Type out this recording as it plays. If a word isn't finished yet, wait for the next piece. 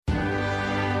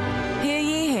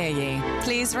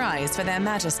Please rise for their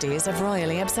majesties of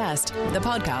Royally Obsessed, the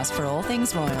podcast for all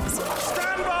things royals.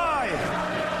 Stand by!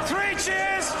 3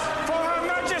 cheers for Her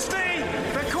Majesty,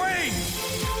 the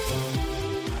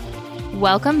Queen!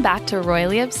 Welcome back to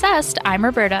Royally Obsessed. I'm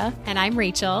Roberta. And I'm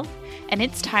Rachel. And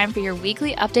it's time for your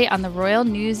weekly update on the royal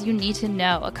news you need to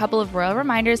know. A couple of royal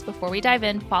reminders before we dive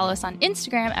in. Follow us on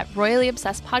Instagram at Royally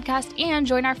Obsessed Podcast and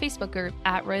join our Facebook group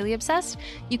at Royally Obsessed.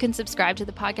 You can subscribe to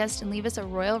the podcast and leave us a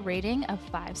royal rating of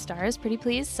 5 stars. Pretty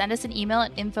please. Send us an email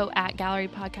at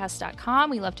info@gallerypodcast.com.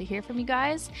 We love to hear from you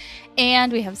guys.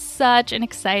 And we have such an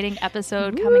exciting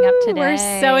episode coming up today.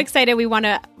 We're so excited. We want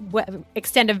to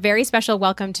extend a very special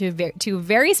welcome to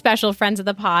very special friends of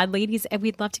the pod. Ladies,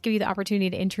 we'd love to give you the opportunity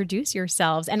to introduce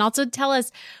yourselves and also tell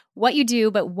us what you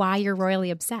do, but why you're royally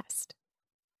obsessed.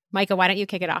 Myka, why don't you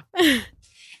kick it off?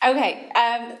 Okay,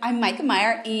 I'm Myka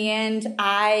Meier, and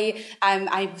I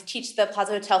teach the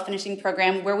Plaza Hotel finishing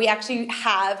program, where we actually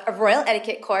have a royal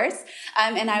etiquette course.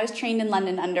 And I was trained in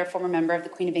London under a former member of the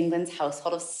Queen of England's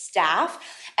household of staff,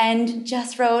 and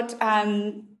just wrote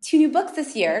 2 new books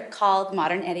this year called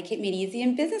Modern Etiquette Made Easy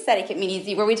and Business Etiquette Made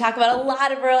Easy, where we talk about a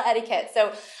lot of royal etiquette.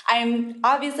 So I'm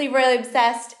obviously royally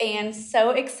obsessed and so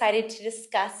excited to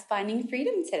discuss finding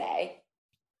freedom today.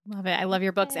 Love it. I love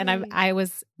your books. And I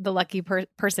was the lucky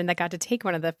person that got to take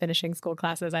one of the finishing school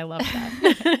classes. I love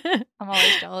that. I'm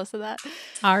always jealous of that.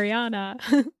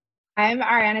 Arianna. I'm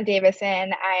Arianna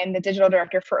Davison. I'm the digital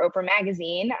director for Oprah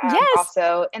Magazine. I'm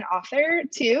also an author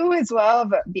too, as well,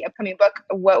 of the upcoming book,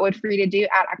 What Would Frida Do,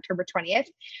 out October 20th.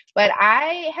 But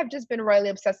I have just been royally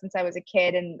obsessed since I was a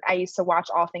kid. And I used to watch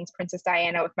all things Princess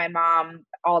Diana with my mom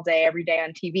all day, every day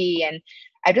on TV. And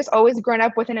I've just always grown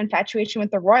up with an infatuation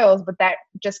with the royals, but that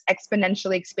just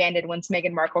exponentially expanded once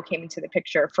Meghan Markle came into the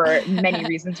picture for many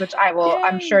reasons, which I will,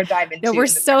 I'm sure, dive into. No, we're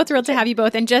so thrilled to have you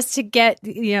both. And just to get,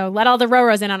 let all the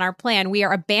Roros in on our plan, we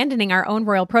are abandoning our own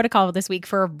royal protocol this week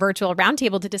for a virtual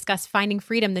roundtable to discuss Finding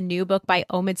Freedom, the new book by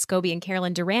Omid Scobie and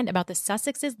Carolyn Durand about the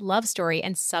Sussexes' love story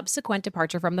and subsequent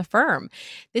departure from the firm.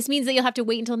 This means that you'll have to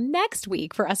wait until next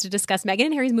week for us to discuss Meghan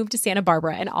and Harry's move to Santa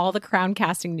Barbara and all the crown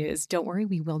casting news. Don't worry,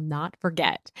 we will not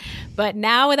forget. But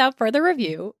now, without further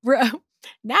ado,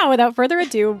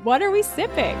 what are we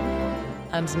sipping?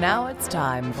 And now it's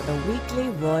time for the weekly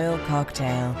royal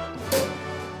cocktail.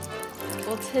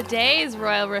 Well, today's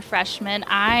royal refreshment,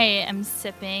 I am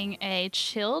sipping a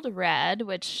chilled red,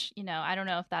 which, I don't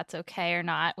know if that's okay or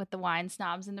not with the wine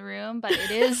snobs in the room, but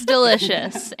it is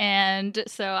delicious. And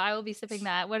so I will be sipping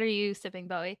that. What are you sipping,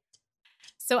 Bowie?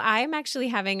 So I'm actually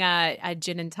having a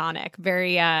gin and tonic.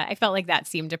 I felt like that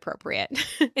seemed appropriate.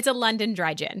 It's a London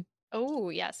dry gin. Oh,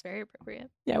 yes, very appropriate.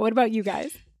 Yeah, what about you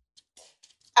guys?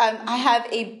 I have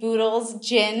a Boodles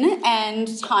gin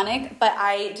and tonic, but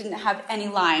I didn't have any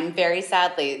lime, very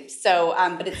sadly. So,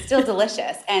 but it's still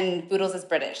delicious, and Boodles is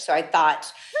British, so I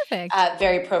thought perfect,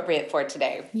 very appropriate for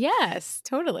today. Yes,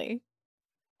 totally.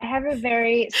 I have a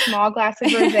very small glass of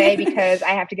rosé because I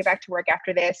have to get back to work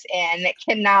after this and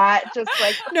cannot just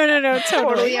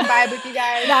totally imbibe with you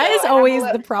guys. That is always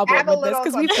the problem with this,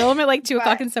 because we film at like 2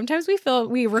 o'clock and sometimes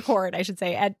we record, I should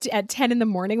say, at 10 in the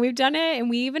morning. We've done it,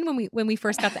 and we even when we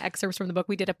first got the excerpts from the book,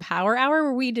 we did a power hour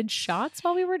where we did shots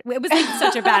while we were. It was like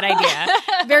such a bad idea.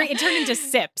 It turned into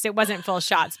sips. It wasn't full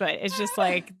shots, but it's just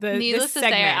like Needless this to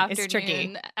say, segment our is tricky.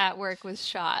 afternoon at work was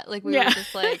shot. Like we were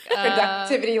just like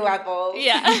productivity levels.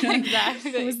 Yeah.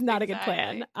 Exactly. It was not a good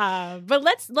plan. But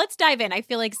let's dive in. I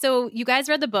feel like, so you guys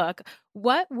read the book.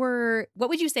 What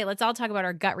would you say? Let's all talk about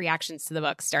our gut reactions to the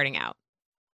book starting out.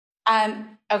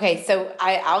 Okay, so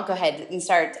I'll go ahead and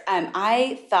start.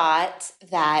 I thought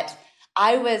that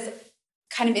I was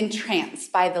kind of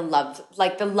entranced by the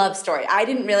love story. I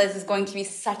didn't realize it was going to be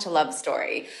such a love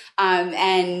story.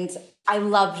 And I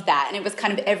loved that. And it was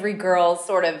kind of every girl's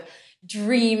sort of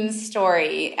dream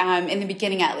story, in the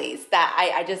beginning at least, that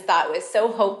I just thought was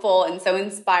so hopeful and so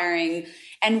inspiring,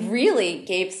 and really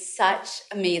gave such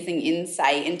amazing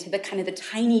insight into the kind of the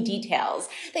tiny details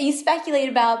that you speculate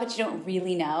about but you don't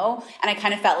really know. And I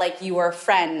kind of felt like you were a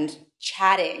friend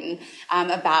chatting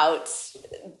about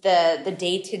the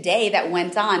day-to-day that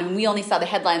went on. And we only saw the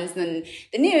headlines and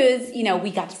the news. We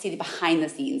got to see the behind the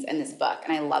scenes in this book,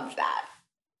 and I loved that.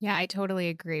 Yeah, I totally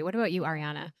agree. What about you,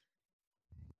 Arianna?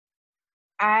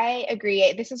 I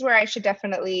agree. This is where I should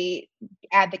definitely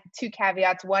add the 2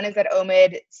 caveats. One is that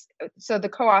Omid, so the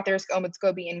co-authors, Omid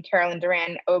Scobie and Carolyn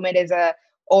Durand, Omid is a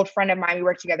old friend of mine. We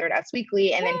work together at Us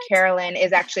Weekly. And then Carolyn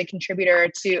is actually a contributor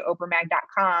to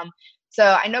OprahMag.com.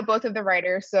 So I know both of the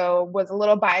writers, so was a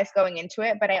little biased going into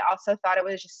it, but I also thought it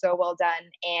was just so well done.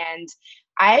 And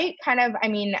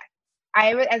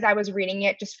as I was reading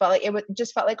it, just felt like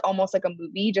just felt like almost like a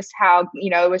movie, just how,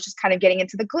 it was just kind of getting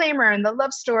into the glamour and the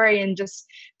love story and just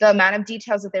the amount of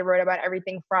details that they wrote about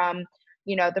everything from,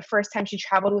 the first time she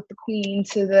traveled with the queen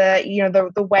to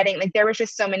the wedding. Like there was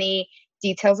just so many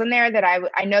details in there that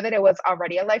I know that it was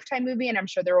already a Lifetime movie, and I'm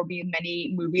sure there will be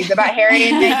many movies about Harry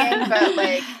and Meghan, but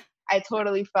like I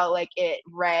totally felt like it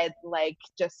read like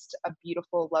just a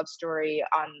beautiful love story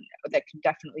that could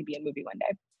definitely be a movie one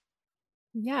day.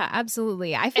 Yeah,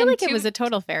 absolutely. I feel like it was a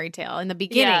total fairy tale in the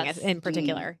beginning, in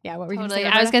particular. Yeah, what were you going to say?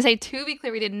 I was going to say, to be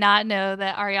clear, we did not know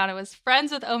that Arianna was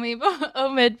friends with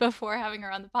Omid before having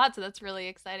her on the pod, so that's really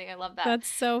exciting. I love that. That's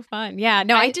so fun. Yeah,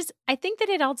 no, I think that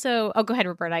it also. Oh, go ahead,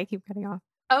 Roberta. I keep cutting off.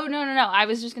 Oh, no. I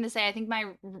was just going to say, I think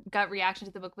my gut reaction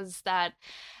to the book was that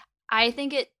I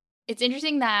think it's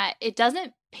interesting that it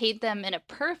doesn't paint them in a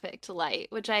perfect light,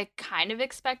 which I kind of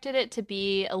expected it to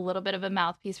be a little bit of a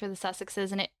mouthpiece for the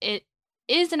Sussexes, and it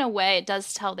is, in a way, it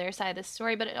does tell their side of the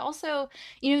story, but it also,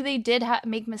 they did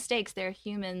make mistakes. They're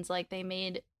humans. Like, they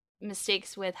made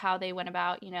mistakes with how they went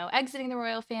about, exiting the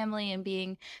royal family and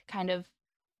being kind of,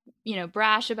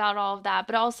 brash about all of that.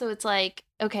 But also it's like,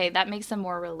 okay, that makes them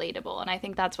more relatable. And I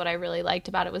think that's what I really liked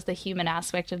about it, was the human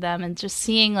aspect of them, and just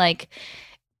seeing, like,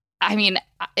 I mean,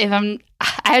 I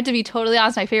have to be totally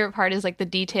honest, my favorite part is like the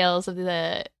details of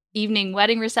the evening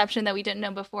wedding reception that we didn't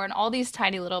know before, and all these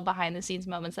tiny little behind the scenes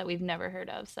moments that we've never heard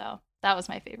of. So that was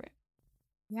my favorite.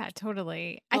 Yeah,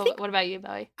 totally. What about you,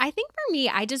 Bowie? I think for me,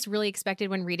 I just really expected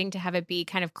when reading to have it be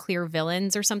kind of clear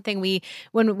villains or something.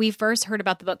 When we first heard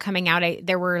about the book coming out,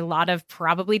 there were a lot of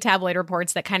probably tabloid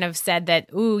reports that kind of said that,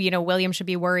 William should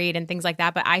be worried and things like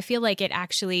that. But I feel like it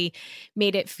actually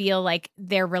made it feel like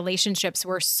their relationships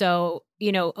were so,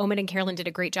 Omid and Carolyn did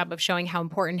a great job of showing how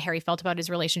important Harry felt about his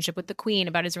relationship with the Queen,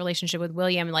 about his relationship with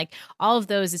William. Like all of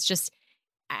those, it's just,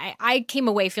 I came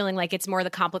away feeling like it's more the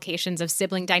complications of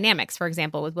sibling dynamics, for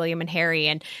example, with William and Harry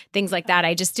and things like that.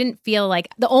 I just didn't feel like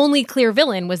the only clear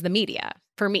villain was the media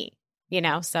for me,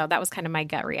 so that was kind of my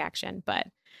gut reaction. But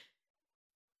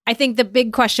I think the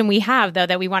big question we have, though,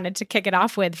 that we wanted to kick it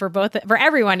off with for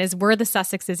everyone is, were the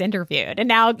Sussexes interviewed? And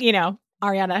now,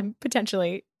 Arianna,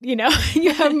 potentially, you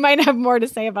might have more to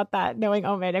say about that, knowing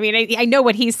Omid. I mean, I know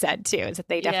what he said, too, is that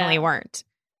they definitely weren't.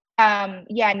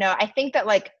 I think that,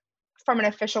 like, from an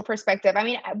official perspective, I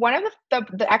mean, one of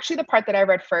the part that I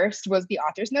read first was the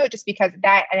author's note, just because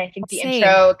that, and I think the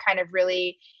intro kind of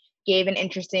really gave an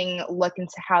interesting look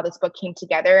into how this book came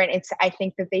together. And I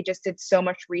think that they just did so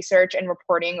much research and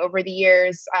reporting over the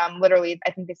years. Literally,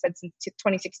 I think they said since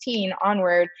 2016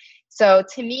 onward. So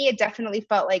to me, it definitely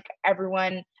felt like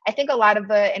everyone, I think a lot of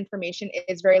the information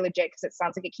is very legit because it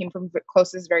sounds like it came from the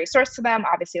closest very source to them.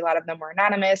 Obviously, a lot of them were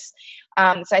anonymous.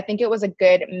 So I think it was a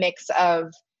good mix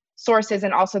of sources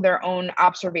and also their own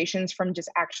observations from just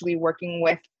actually working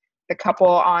with the couple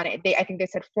on it. I think they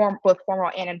said both formal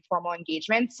and informal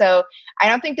engagement. So I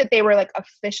don't think that they were like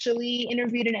officially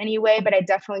interviewed in any way, but I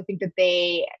definitely think that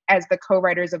they, as the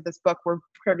co-writers of this book, were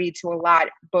privy to a lot,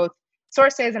 both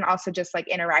sources and also just like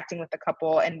interacting with the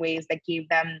couple in ways that gave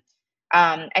them,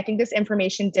 I think this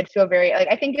information did feel very, like,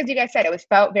 I think as you guys said,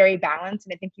 felt very balanced.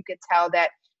 And I think you could tell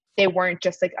that they weren't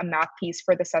just like a mouthpiece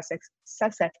for the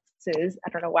Sussexes. I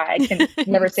don't know why I can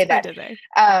never say that.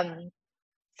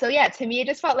 So yeah, to me, it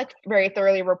just felt like very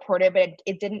thoroughly reported, but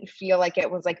it didn't feel like it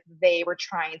was like they were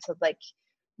trying to like,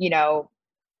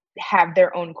 have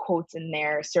their own quotes in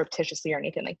there surreptitiously or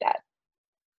anything like that.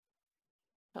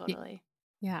 Totally.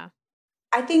 Yeah.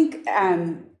 I think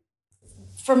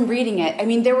from reading it, I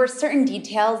mean, there were certain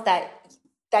details that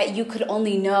you could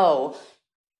only know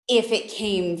if it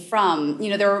came from,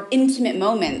 there were intimate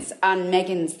moments on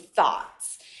Meghan's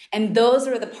thoughts. And those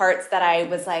were the parts that I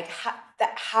was like,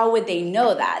 how would they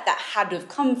know that? That had to have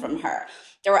come from her.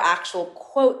 There were actual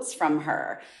quotes from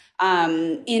her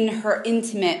in her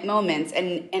intimate moments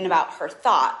and about her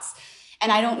thoughts.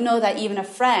 And I don't know that even a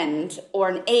friend or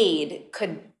an aide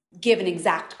could give an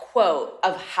exact quote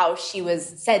of how she was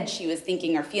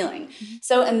thinking or feeling. Mm-hmm.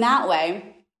 So in that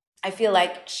way, I feel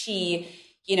like she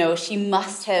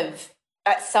must have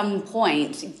at some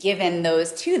point given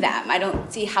those to them. I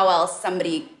don't see how else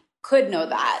somebody could know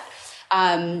that.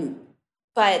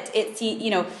 But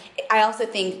I also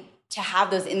think to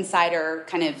have those insider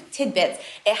kind of tidbits,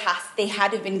 they had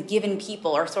to have been given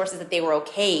people or sources that they were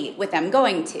okay with them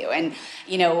going to. And,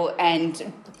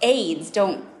 and aides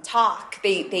don't talk.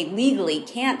 They legally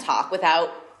can't talk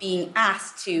without being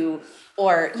asked to,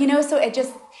 or, so it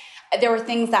just, there were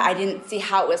things that I didn't see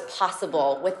how it was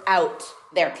possible without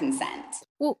their consent.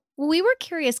 Well, We were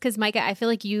curious because, Myka, I feel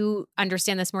like you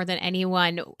understand this more than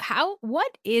anyone.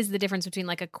 What is the difference between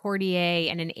like a courtier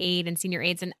and an aide and senior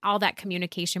aides and all that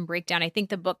communication breakdown? I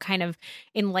think the book kind of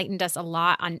enlightened us a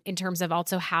lot in terms of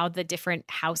also how the different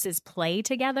houses play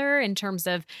together in terms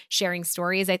of sharing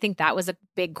stories. I think that was a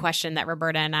big question that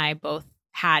Roberta and I both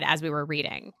had as we were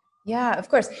reading. Yeah, of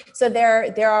course. So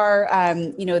there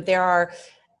are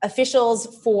officials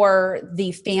for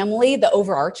the family, the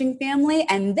overarching family,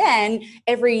 and then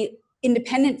every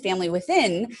independent family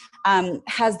within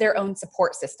has their own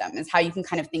support system, is how you can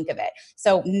kind of think of it.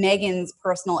 So Meghan's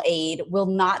personal aide will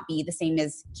not be the same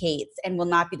as Kate's and will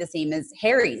not be the same as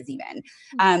Harry's even.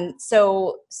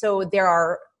 So there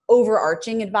are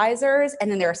overarching advisors,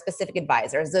 and then there are specific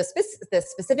advisors. The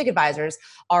specific advisors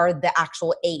are the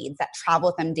actual aides that travel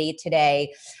with them day to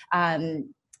day.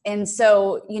 And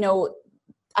so,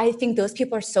 I think those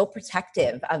people are so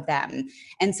protective of them.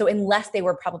 And so unless they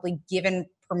were probably given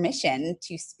permission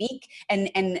to speak, and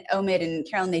Omid and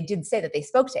Carolyn, they did say that they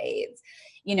spoke to aides,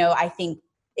 I think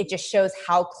it just shows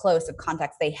how close of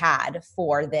context they had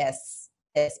for this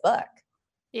book.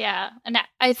 Yeah. And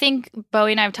I think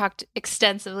Bowie and I have talked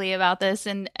extensively about this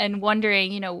and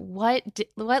wondering, what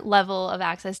level of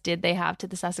access did they have to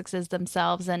the Sussexes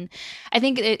themselves? And I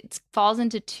think it falls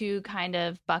into two kind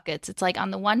of buckets. It's like,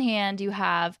 on the one hand, you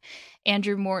have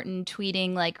Andrew Morton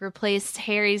tweeting like, replace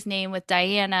Harry's name with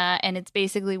Diana, and it's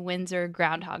basically Windsor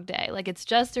Groundhog Day. Like, it's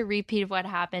just a repeat of what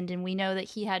happened. And we know that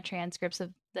he had transcripts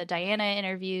of the Diana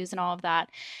interviews and all of that.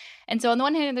 And so on the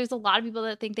one hand, there's a lot of people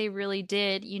that think they really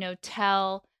did,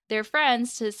 tell their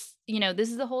friends to, this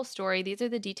is the whole story. These are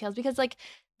the details. Because like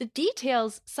the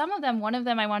details, one of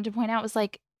them I wanted to point out was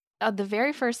like the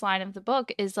very first line of the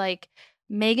book is like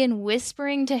Meghan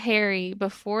whispering to Harry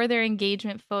before their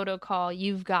engagement photo call,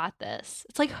 "You've got this."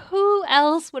 It's like, who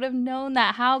else would have known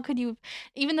that? How could you?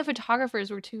 Even the photographers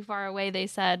were too far away. They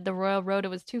said the Royal Rota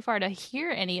was too far to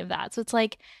hear any of that. So it's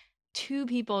like, two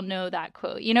people know that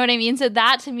quote. You know what I mean? So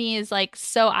that to me is like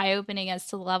so eye-opening as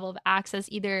to the level of access.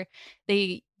 Either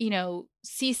they,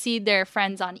 CC'd their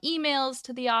friends on emails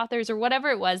to the authors or whatever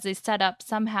it was, they set up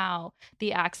somehow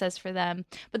the access for them.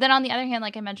 But then on the other hand,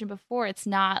 like I mentioned before, it's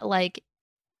not like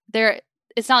there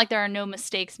are no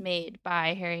mistakes made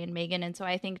by Harry and Meghan. And so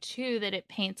I think too that it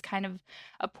paints kind of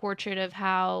a portrait of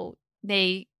how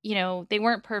they, they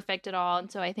weren't perfect at all.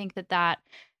 And so I think that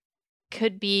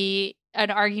could be an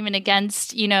argument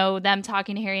against, them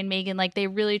talking to Harry and Meghan. Like, they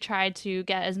really tried to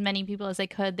get as many people as they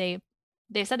could. They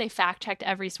said they fact checked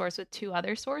every source with two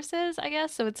other sources, I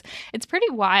guess. So it's pretty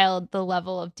wild, the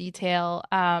level of detail.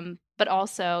 But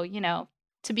also,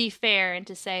 to be fair and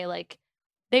to say like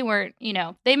they weren't,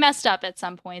 they messed up at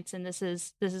some points, and this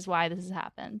is why this has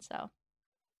happened. So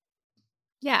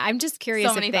yeah, I'm just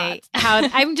curious if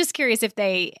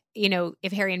they,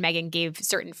 if Harry and Meghan gave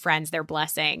certain friends their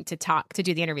blessing to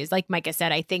do the interviews. Like Myka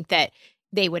said, I think that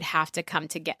they would have to come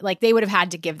together, like they would have had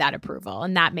to give that approval.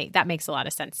 And that makes a lot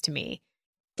of sense to me.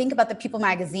 Think about the People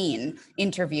magazine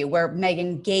interview where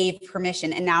Meghan gave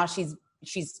permission, and now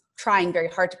she's trying very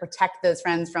hard to protect those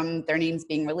friends from their names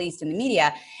being released in the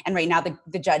media. And right now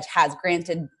the judge has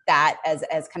granted that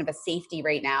as kind of a safety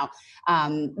right now.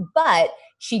 But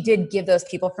she did give those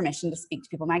people permission to speak to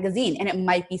People magazine. And it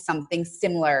might be something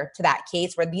similar to that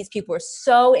case where these people were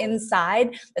so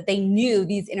inside that they knew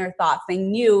these inner thoughts. They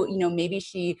knew, maybe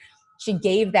she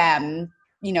gave them,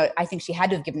 I think she had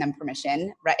to have given them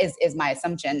permission, right, is my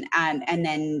assumption. And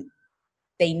then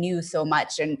they knew so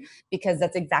much. And because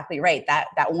that's exactly right.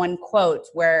 That one quote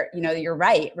where, you're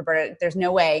right, Roberta, there's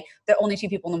no way the only two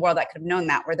people in the world that could have known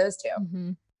that were those two.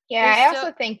 Mm-hmm. Yeah, I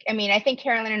also think, I think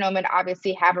Carolyn and Omid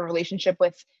obviously have a relationship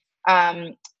with,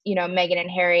 Meghan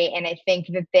and Harry. And I think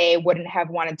that they wouldn't have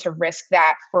wanted to risk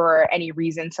that for any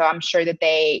reason. So I'm sure that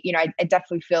they, I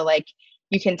definitely feel like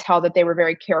you can tell that they were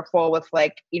very careful with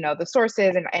like, the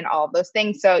sources and all of those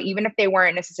things. So even if they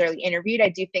weren't necessarily interviewed, I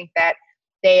do think that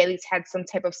they at least had some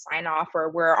type of sign off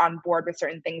or were on board with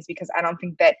certain things, because I don't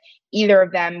think that either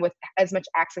of them, with as much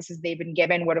access as they've been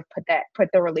given, would have put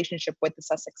the relationship with the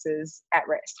Sussexes at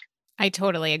risk. I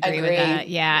totally agree with that.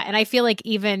 Yeah. And I feel like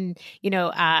even,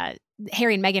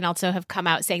 Harry and Meghan also have come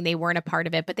out saying they weren't a part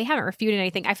of it, but they haven't refuted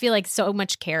anything. I feel like so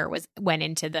much care went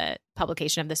into the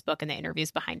publication of this book and the interviews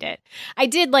behind it. I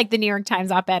did like the New York Times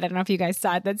op-ed, I don't know if you guys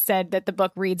saw it, that said that the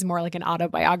book reads more like an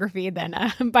autobiography than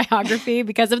a biography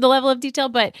because of the level of detail.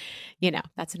 But,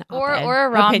 that's an op-ed or a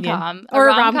rom-com. Or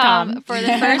a rom-com. For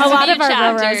the first a lot of our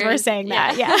chapters. Roros were saying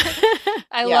that. Yeah.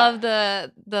 I love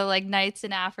the like nights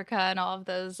in Africa and all of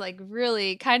those like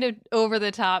really kind of over the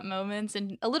top moments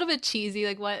and a little bit cheesy,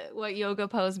 like what yoga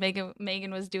pose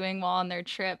Meghan was doing while on their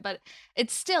trip. But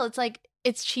it's like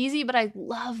it's cheesy, but I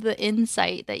love the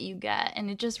insight that you get, and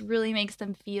it just really makes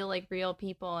them feel like real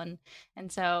people. And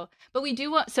so, but we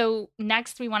do want, so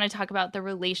next we want to talk about the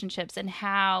relationships and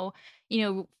how,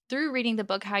 through reading the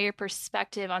book, how your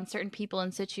perspective on certain people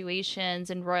and situations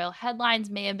and royal headlines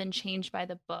may have been changed by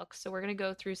the book. So we're going to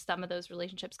go through some of those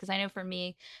relationships, because I know for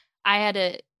me, I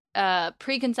had a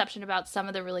preconception about some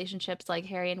of the relationships like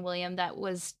Harry and William that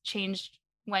was changed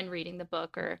when reading the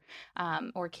book,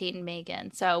 or Kate and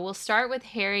Meghan. So we'll start with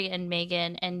Harry and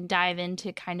Meghan and dive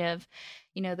into kind of,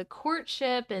 the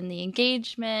courtship and the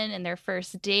engagement and their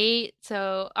first date.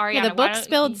 So Arianna, the book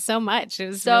spilled so much. It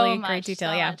was really great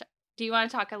detail. Yeah. Do you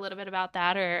want to talk a little bit about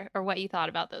that, or what you thought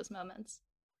about those moments?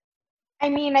 I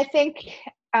mean, I think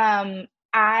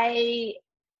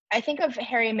I think of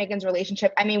Harry and Meghan's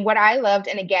relationship. I mean, what I loved,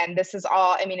 and again, this is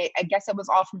all, I mean, I guess it was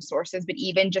all from sources, but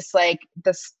even just like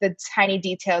the tiny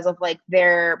details of like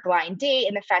their blind date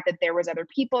and the fact that there was other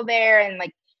people there, and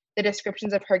like the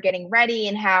descriptions of her getting ready,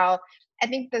 and how I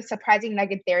think the surprising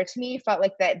nugget there to me felt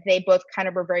like that they both kind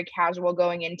of were very casual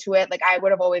going into it. Like I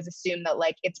would have always assumed that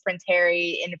like it's Prince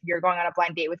Harry, and if you're going on a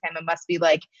blind date with him, it must be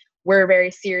like we're very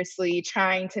seriously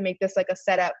trying to make this like a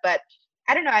setup. But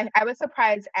I don't know. I was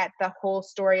surprised at the whole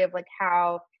story of like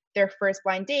how their first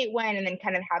blind date went, and then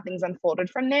kind of how things unfolded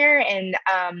from there. And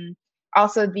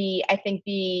also I think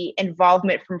the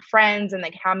involvement from friends, and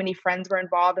like how many friends were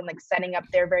involved in like setting up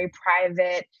their very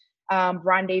private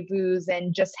rendezvous,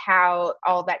 and just how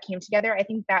all that came together. I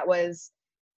think that was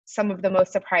some of the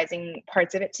most surprising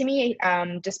parts of it to me,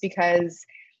 just because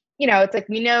it's like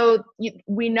we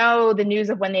know the news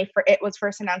of when it was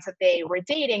first announced that they were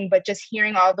dating, but just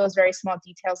hearing all those very small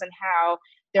details and how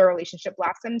their relationship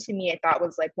blossomed, to me, I thought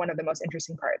was like one of the most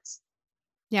interesting parts.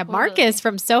 Yeah, Marcus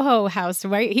from Soho House,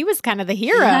 right? He was kind of the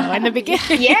hero in the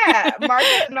beginning. Yeah,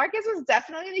 Marcus was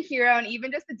definitely the hero, and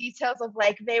even just the details of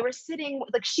like they were sitting,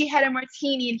 like she had a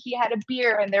martini and he had a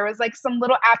beer, and there was like some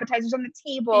little appetizers on the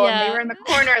table, and they were in the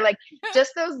corner, like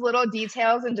just those little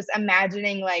details, and just imagine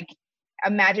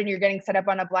you're getting set up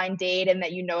on a blind date, and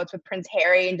that it's with Prince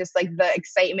Harry, and just like the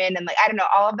excitement, and like I don't know,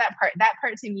 all of that part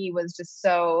to me was just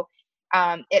so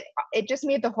it just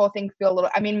made the whole thing feel a little,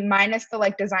 I mean, minus the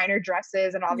like designer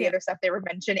dresses and all the other stuff they were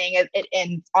mentioning, it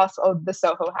and also the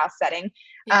Soho House setting.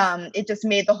 It just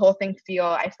made the whole thing feel,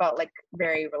 I felt like,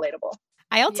 very relatable.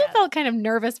 I also felt kind of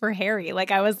nervous for Harry.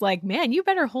 Like, I was like, man, you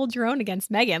better hold your own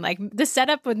against Meghan. Like, the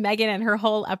setup with Meghan and her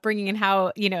whole upbringing, and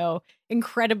how,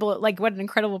 incredible, like, what an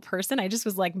incredible person. I just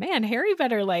was like, man, Harry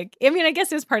better, like, I mean, I guess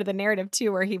it was part of the narrative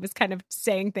too, where he was kind of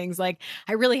saying things like,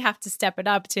 I really have to step it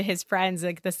up to his friends,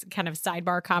 like this kind of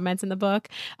sidebar comments in the book.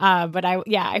 But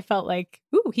I felt like,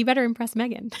 ooh, he better impress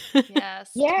Meghan.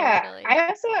 Yes. Yeah. Totally.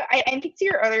 I think to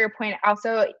your earlier point,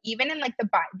 also, even in like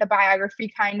the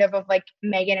biography kind of like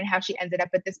Meghan and how she ended up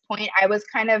at this point, I was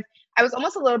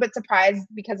almost a little bit surprised,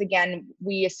 because again,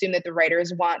 we assume that the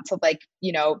writers want to like,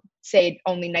 say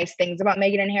only nice things about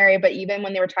Meghan and Harry. But even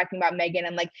when they were talking about Meghan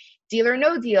and like Deal or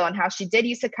No Deal, and how she did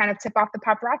used to kind of tip off the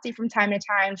paparazzi from time to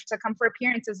time to come for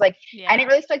appearances, like I didn't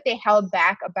really feel like they held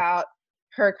back about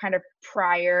her kind of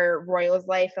prior royals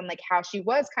life, and like how she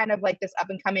was kind of like this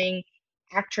up and coming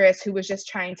actress who was just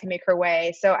trying to make her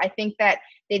way. So I think that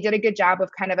they did a good job of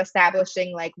kind of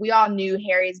establishing, like, we all knew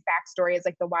Harry's backstory as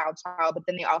like the wild child, but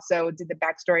then they also did the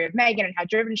backstory of Meghan and how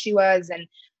driven she was,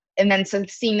 and then so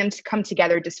seeing them to come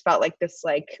together just felt like this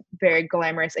like very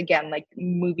glamorous, again, like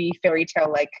movie fairy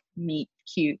tale, like meet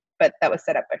cute, but that was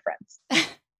set up by friends.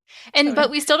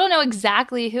 But we still don't know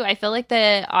exactly who. I feel like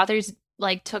the authors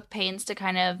like took pains to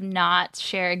kind of not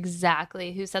share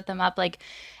exactly who set them up. Like,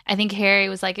 I think Harry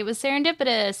was like, it was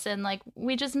serendipitous, and like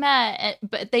we just met,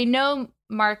 but they know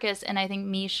Marcus, and I think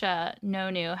Misha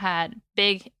Nonu had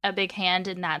a big hand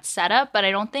in that setup. But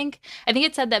I think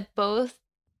it said that both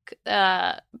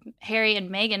Harry and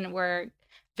Meghan were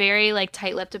very like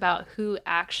tight-lipped about who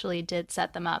actually did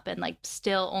set them up, and like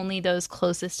still only those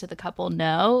closest to the couple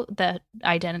know the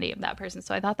identity of that person.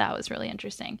 So I thought that was really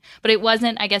interesting. But it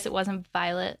wasn't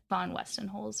Violet von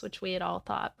Westenholz, which we had all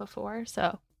thought before.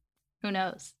 So who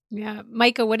knows? Yeah.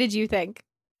 Myka, what did you think?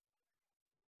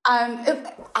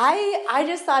 I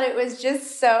just thought it was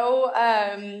just so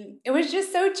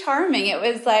charming. It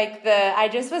was like I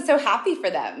just was so happy for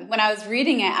them. When I was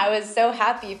reading it, I was so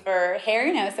happy for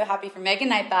Harry, and I was so happy for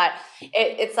Meghan. I thought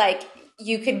it's like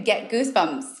you could get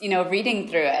goosebumps, reading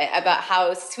through it, about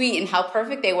how sweet and how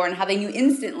perfect they were, and how they knew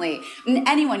instantly. And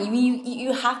anyone,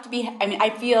 you have to be, I mean, I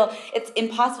feel it's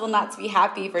impossible not to be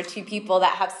happy for two people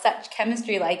that have such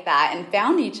chemistry like that and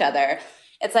found each other.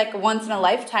 It's like a once in a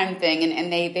lifetime thing,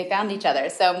 and they found each other.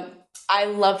 So I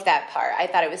loved that part. I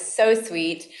thought it was so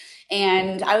sweet.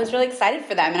 And I was really excited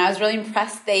for them. And I was really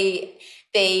impressed they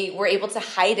were able to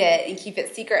hide it and keep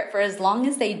it secret for as long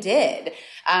as they did.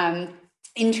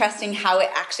 Interesting how it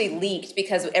actually leaked,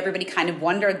 because everybody kind of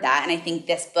wondered that. And I think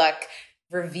this book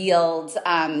revealed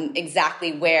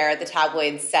exactly where the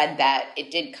tabloids said that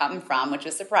it did come from, which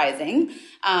was surprising.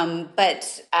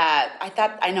 But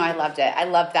I loved it. I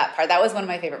loved that part. That was one of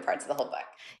my favorite parts of the whole book.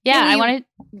 Yeah, I wanted.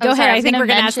 Go ahead. I think we're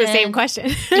going to ask the same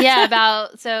question. Yeah,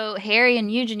 so Harry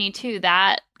and Eugenie too.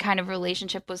 That kind of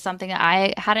relationship was something that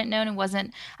I hadn't known and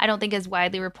wasn't, I don't think, as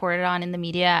widely reported on in the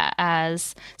media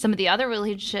as some of the other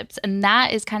relationships. And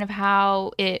that is kind of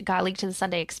how it got leaked to the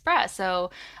Sunday Express.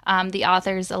 So the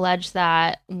authors allege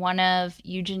that one of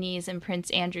Eugenie's and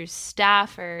Prince Andrew's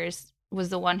staffers was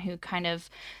the one who kind of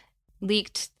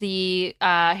leaked the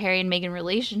Harry and Meghan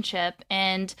relationship.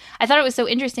 And I thought it was so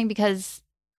interesting because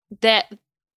that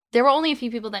there were only a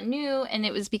few people that knew, and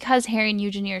it was because Harry and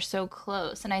Eugenie are so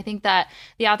close. And I think that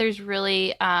the authors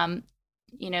really,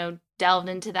 delved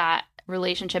into that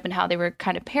relationship and how they were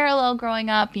kind of parallel growing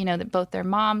up, that both their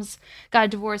moms got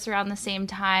divorced around the same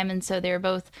time. And so they were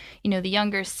both, the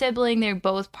younger sibling. They're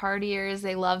both partiers.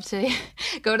 They love to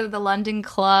go to the London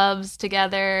clubs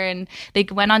together, and they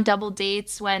went on double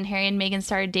dates when Harry and Meghan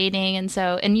started dating.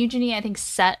 And Eugenie, I think,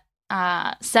 set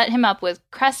him up with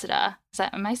Cressida.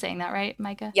 Am I saying that right,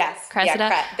 Myka? Yes. Cressida.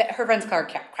 Yeah, her friend's called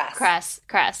Cress.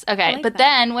 Cress. Okay. Like but that.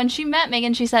 then when she met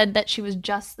Meghan, she said that she was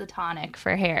just the tonic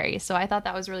for Harry. So I thought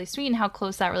that was really sweet and how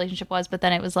close that relationship was. But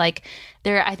then it was like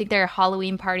I think their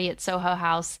Halloween party at Soho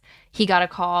House, he got a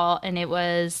call, and they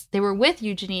were with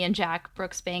Eugenie and Jack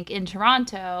Brooksbank in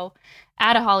Toronto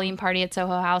at a Halloween party at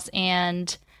Soho House,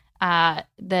 and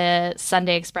the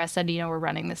Sunday Express said, we're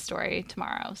running this story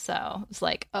tomorrow. So it was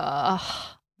like,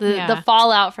 the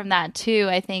fallout from that too.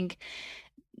 I think,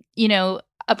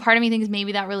 a part of me thinks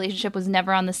maybe that relationship was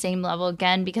never on the same level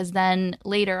again, because then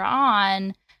later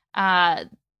on,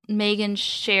 Meghan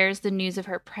shares the news of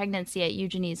her pregnancy at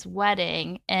Eugenie's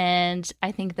wedding. And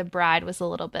I think the bride was a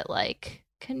little bit like,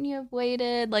 couldn't you have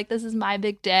waited? Like, this is my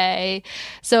big day.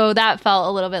 So that felt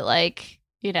a little bit like,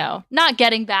 not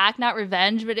getting back, not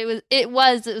revenge, but it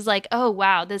was like, oh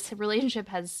wow, this relationship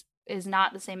is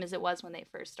not the same as it was when they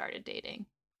first started dating.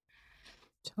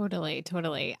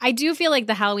 Totally. I do feel like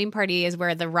the Halloween party is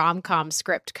where the rom-com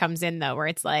script comes in, though, where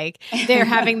it's like they're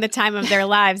having the time of their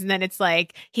lives, and then it's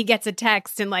like he gets a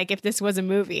text, and like if this was a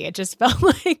movie, it just felt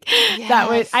like that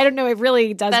was, I don't know, it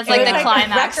really does. That's like the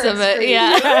climax of it.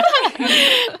 Yeah.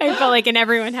 I felt like, and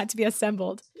everyone had to be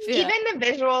assembled. Yeah. Even the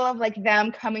visual of like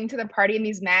them coming to the party in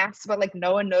these masks, but like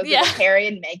no one knows it was Harry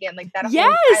and Meghan. Like that whole,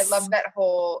 I love that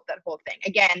whole thing.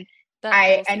 Again,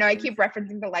 I know I keep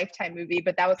referencing the Lifetime movie,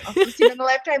 but that was also seen in the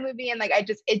Lifetime movie, and like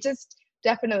it just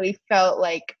definitely felt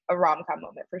like a rom-com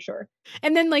moment for sure.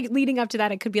 And then like leading up to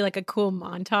that, it could be like a cool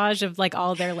montage of like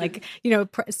all their like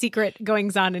secret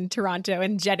goings on in Toronto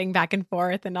and jetting back and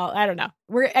forth and all. I don't know.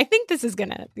 I think this is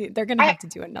they're gonna have to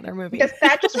do another movie.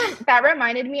 That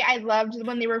reminded me. I loved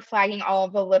when they were flagging all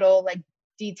of the little like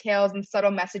details and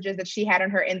subtle messages that she had on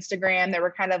her Instagram that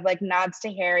were kind of like nods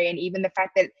to Harry, and even the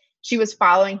fact that she was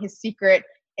following his secret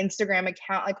Instagram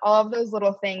account, like all of those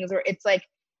little things where it's like,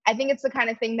 I think it's the kind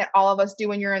of thing that all of us do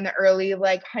when you're in the early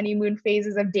like honeymoon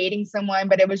phases of dating someone.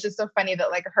 But it was just so funny that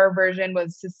like her version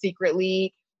was to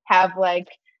secretly have like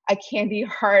a candy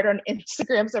heart on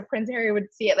Instagram so Prince Harry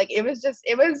would see it. Like it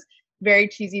was very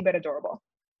cheesy but adorable.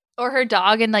 Or her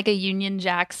dog in like a Union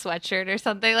Jack sweatshirt or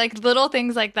something, like little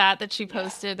things like that she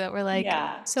posted that were like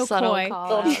so subtle coy.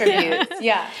 Little tributes.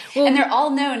 Well, and they're all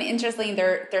known. Interestingly,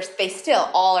 they still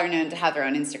all are known to have their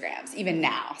own Instagrams even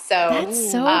now. So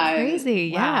that's so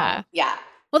crazy. Wow. Yeah.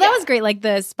 Well, that was great. Like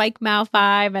the Spike Mouth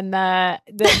 5 and the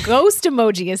ghost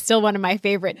emoji is still one of my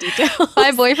favorite details.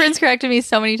 My boyfriend's corrected me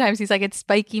so many times. He's like, it's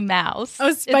Spiky Mouse.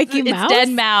 Oh, Spiky Mouse? It's dead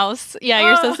mouse. Yeah,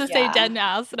 you're supposed to say dead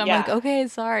mouse. And I'm like, okay,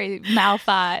 sorry, Mouth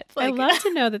 5. Like, I love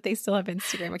to know that they still have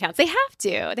Instagram accounts. They have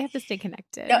to. They have to stay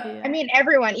connected. No, I mean,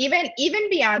 everyone, even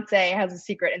Beyonce has a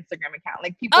secret Instagram account.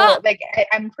 Like people, like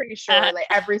I'm pretty sure like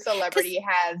every celebrity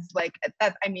has like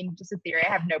that. I mean, just a theory.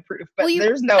 I have no proof, but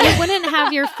there's no. You wouldn't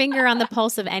have your finger on the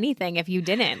pulse of anything if you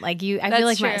didn't. Like I feel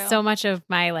like so much of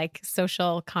my like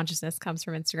social consciousness comes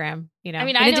from Instagram. I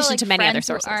mean, in addition to many other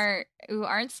sources who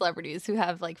aren't celebrities who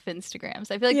have like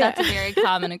Finstagrams. I feel like that's a very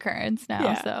common occurrence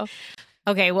now. So.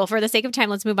 Okay, well, for the sake of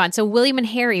time, let's move on. So William and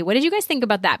Harry, what did you guys think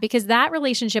about that? Because that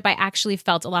relationship, I actually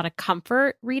felt a lot of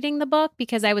comfort reading the book,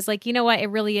 because I was like, you know what, it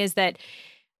really is that,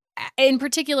 in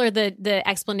particular, the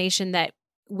explanation that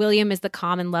William is the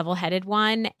calm and level-headed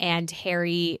one, and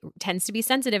Harry tends to be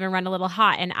sensitive and run a little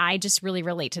hot. And I just really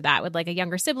relate to that with like a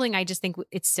younger sibling. I just think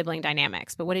it's sibling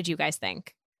dynamics. But what did you guys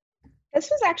think? This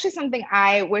was actually something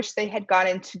I wish they had gone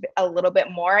into a little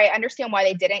bit more. I understand why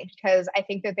they didn't, because I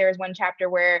think that there's one chapter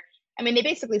where, I mean, they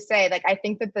basically say, like, I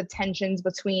think that the tensions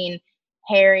between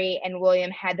Harry and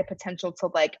William had the potential to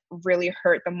like really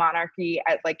hurt the monarchy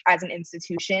as an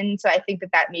institution. So I think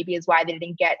that maybe is why they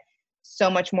didn't get so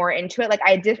much more into it. Like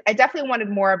I definitely wanted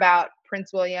more about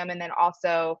Prince William, and then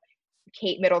also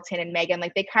Kate Middleton and Meghan.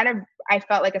 Like they kind of, I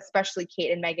felt like especially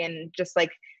Kate and Meghan just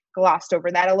like glossed over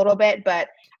that a little bit, but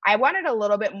I wanted a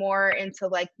little bit more into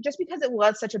like, just because it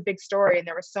was such a big story and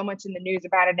there was so much in the news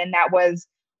about it. And that was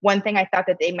one thing I thought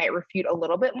that they might refute a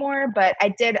little bit more, but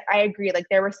I agree. Like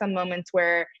there were some moments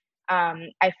where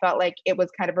I felt like it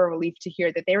was kind of a relief to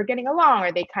hear that they were getting along,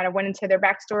 or they kind of went into their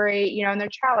backstory, you know, in their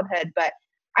childhood. But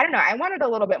I don't know. I wanted a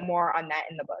little bit more on that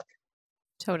in the book.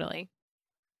 Totally.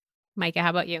 Myka,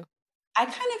 how about you? I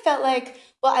kind of felt like,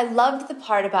 well, I loved the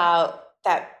part about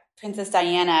that Princess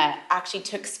Diana actually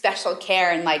took special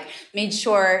care and like made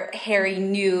sure Harry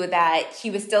knew that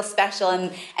he was still special,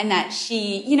 and that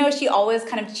she, you know, she always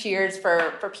kind of cheers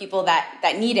for people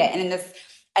that need it. And in this,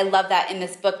 I love that in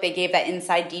this book, they gave that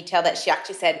inside detail that she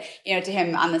actually said, you know, to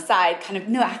him on the side, kind of,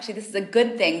 no, actually this is a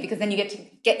good thing, because then you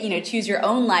get, you know, choose your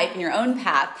own life and your own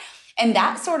path. And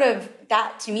that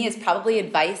to me is probably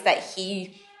advice that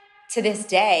he, to this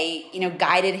day, you know,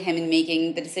 guided him in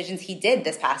making the decisions he did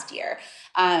this past year.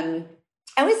 I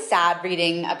was sad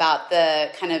reading about the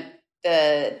kind of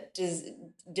the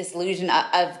disillusion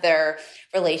of their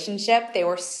relationship. They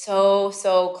were so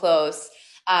close.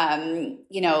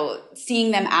 You know,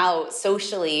 seeing them out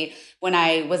socially when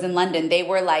I was in London, they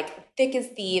were like thick as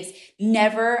thieves,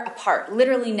 never apart,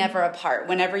 literally never apart.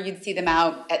 Whenever you'd see them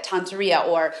out at Tantaria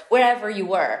or wherever you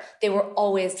were, they were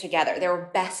always together. They were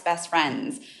best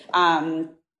friends.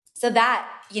 So that,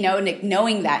 you know,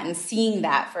 knowing that and seeing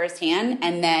that firsthand,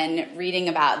 and then reading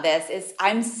about this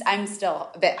I'm still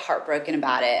a bit heartbroken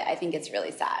about it. I think it's really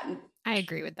sad. I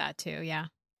agree with that too. Yeah.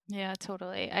 Yeah,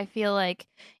 totally. I feel like,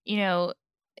 you know,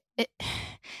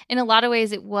 in a lot of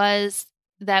ways it was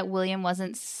that William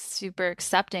wasn't super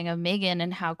accepting of Meghan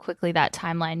and how quickly that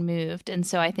timeline moved. And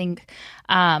so I think,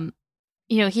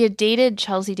 you know, he had dated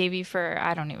Chelsea Davy for,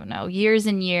 I don't even know, years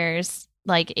and years,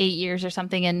 like 8 years or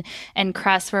something, and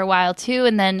Cress for a while too.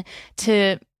 And then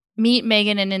to meet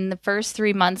Meghan, and in the first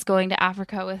 3 months going to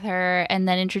Africa with her and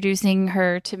then introducing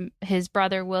her to his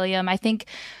brother William, I think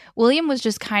William was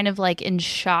just kind of like in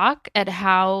shock at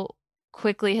how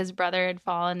quickly his brother had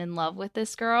fallen in love with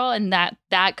this girl. And that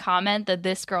comment, that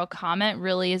this girl comment,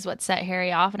 really is what set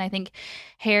Harry off. And I think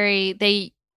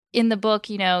Harry, in the book,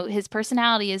 you know, his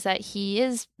personality is that he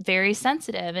is very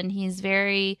sensitive, and he's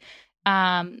very,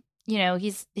 you know,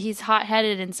 he's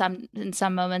hot-headed in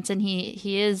some moments, and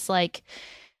he is like,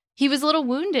 he was a little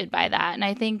wounded by that. And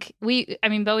I think Bowie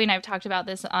and I have talked about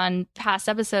this on past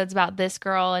episodes about this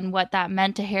girl and what that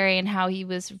meant to Harry, and how he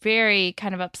was very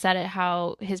kind of upset at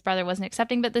how his brother wasn't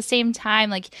accepting. But at the same time,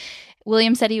 like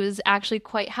William said, he was actually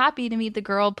quite happy to meet the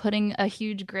girl, putting a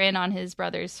huge grin on his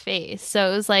brother's face.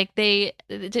 So it was like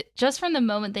just from the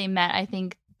moment they met, I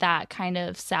think that kind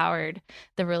of soured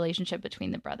the relationship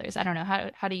between the brothers. I don't know.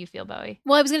 How do you feel, Bowie?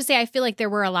 Well, I was going to say, I feel like there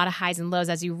were a lot of highs and lows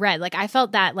as you read. Like I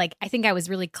felt that, like, I think I was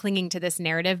really clinging to this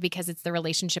narrative because it's the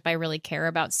relationship I really care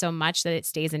about so much that it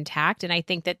stays intact. And I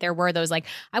think that there were those, like,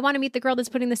 I want to meet the girl that's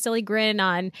putting the silly grin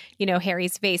on, you know,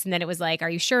 Harry's face. And then it was like,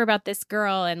 are you sure about this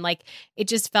girl? And like, it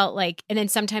just felt like, and then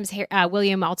sometimes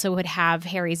William also would have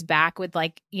Harry's back with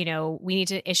like, you know, we need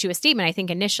to issue a statement. I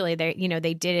think initially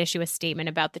they did issue a statement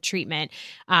about the treatment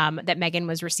that Meghan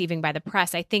was receiving by the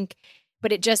press, I think.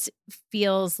 But it just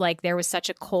feels like there was such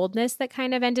a coldness that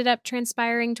kind of ended up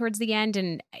transpiring towards the end.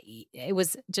 And it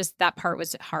was just, that part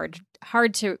was hard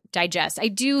to digest. I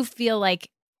do feel like,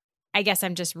 I guess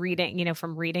I'm just reading, you know,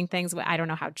 from reading things, I don't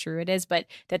know how true it is, but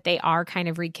that they are kind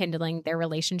of rekindling their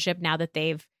relationship now that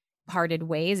they've parted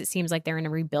ways. It seems like they're in a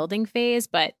rebuilding phase.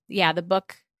 But yeah, the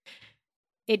book,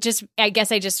 I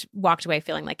guess I just walked away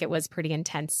feeling like it was pretty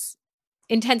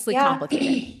intensely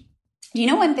complicated. You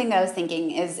know, one thing that I was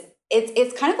thinking is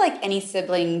it's kind of like any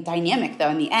sibling dynamic, though,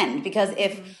 in the end, because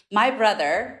if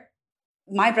either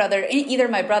my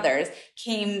brothers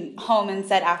came home and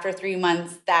said after 3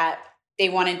 months that they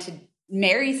wanted to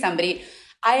marry somebody,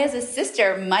 I, as a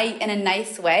sister, might, in a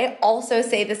nice way, also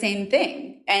say the same thing.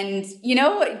 And, you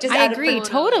know, just I agree,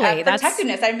 totally. Out of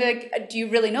protectiveness, I'd be like, do you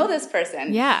really know this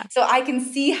person? Yeah. So I can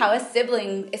see how a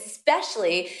sibling,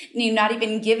 especially, you know, not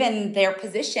even given their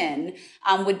position,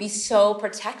 would be so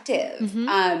protective.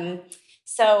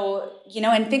 So,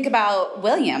 and think about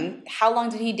William. How long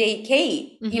did he date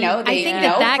Kate? I think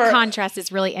that contrast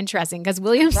is really interesting because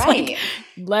William's like,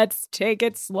 let's take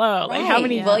it slow. Like how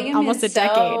many, William almost is a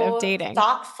decade so of dating.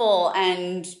 Thoughtful,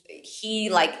 and he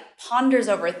like ponders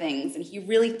over things, and he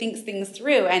really thinks things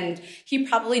through. And he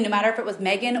probably, no matter if it was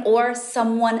Meghan or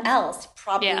someone else,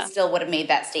 probably still would have made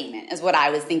that statement, is what I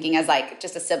was thinking as like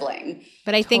just a sibling.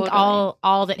 But I think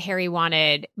all that Harry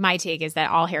wanted, my take is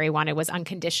that all Harry wanted was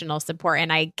unconditional support.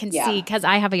 And I can see, because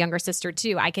I have a younger sister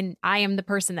too, I am the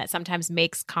person that sometimes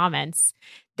makes comments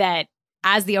that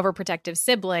as the overprotective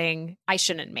sibling, I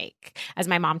shouldn't make. As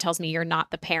my mom tells me, you're not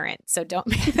the parent, so don't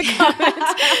make the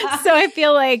comments. So I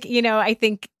feel like, I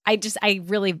think I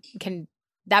really can,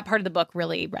 that part of the book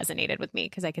really resonated with me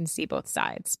because I can see both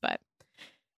sides. But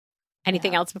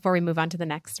anything else before we move on to the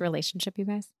next relationship, you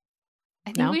guys?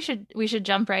 I think we should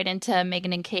jump right into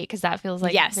Meghan and Kate because that feels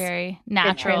like a very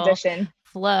natural transition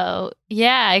flow.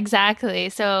 Yeah, exactly.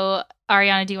 So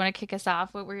Arianna, do you want to kick us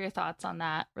off? What were your thoughts on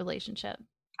that relationship?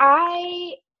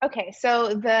 So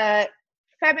the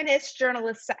feminist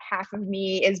journalist half of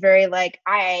me is very like,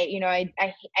 I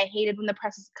hated when the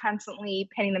press is constantly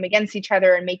pitting them against each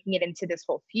other and making it into this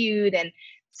whole feud. And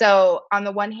so on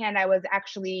the one hand, I was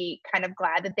actually kind of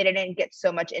glad that they didn't get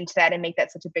so much into that and make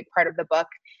that such a big part of the book.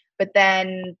 But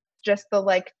then just the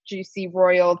like juicy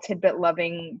royal tidbit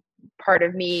loving part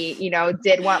of me,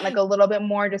 did want like a little bit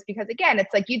more, just because again,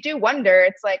 it's like, you do wonder,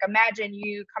 it's like, imagine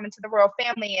you come into the royal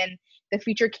family and the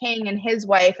future king and his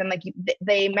wife. And like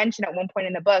they mention at one point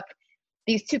in the book,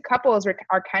 these two couples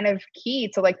are kind of key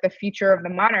to like the future of the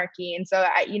monarchy. And so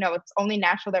it's only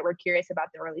natural that we're curious about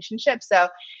their relationship. So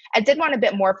I did want a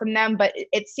bit more from them, but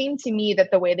it seemed to me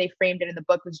that the way they framed it in the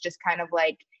book was just kind of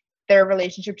like, their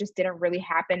relationship just didn't really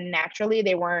happen naturally.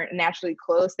 They weren't naturally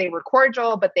close. They were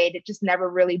cordial, but they just never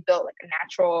really built like a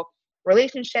natural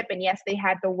relationship. And yes, they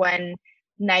had the one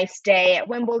nice day at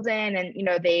Wimbledon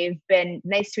and, they've been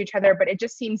nice to each other, but it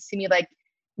just seems to me like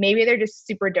maybe they're just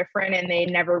super different and they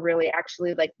never really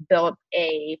actually like built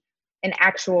an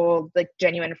actual like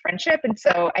genuine friendship. And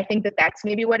so I think that that's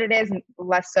maybe what it is,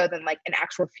 less so than like an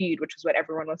actual feud, which is what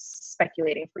everyone was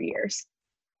speculating for years.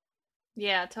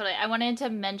 Yeah, totally. I wanted to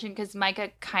mention, because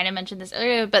Myka kind of mentioned this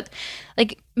earlier, but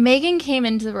like Meghan came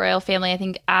into the royal family, I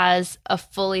think, as a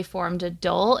fully formed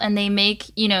adult, and they make,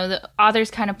 the authors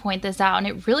kind of point this out, and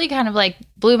it really kind of like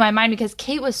blew my mind because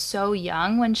Kate was so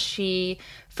young when she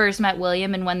first met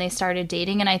William and when they started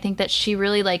dating, and I think that she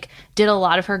really like did a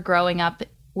lot of her growing up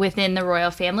within the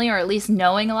royal family, or at least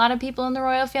knowing a lot of people in the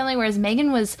royal family, whereas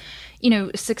Meghan was,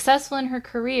 successful in her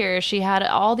career. She had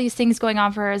all these things going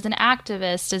on for her as an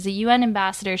activist, as a UN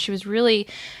ambassador. She was really,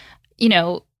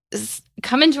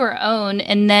 come into her own,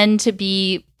 and then to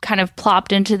be kind of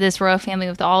plopped into this royal family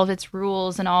with all of its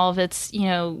rules and all of its,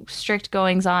 strict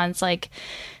goings on. It's like,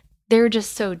 they're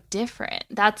just so different.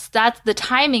 That's the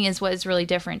timing is what is really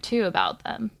different too about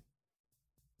them.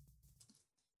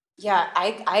 Yeah,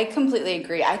 I completely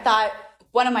agree. I thought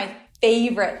one of my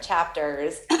favorite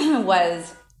chapters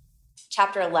was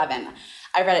chapter 11.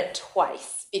 I read it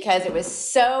twice because it was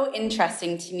so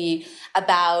interesting to me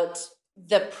about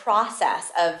the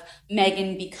process of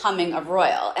Meghan becoming a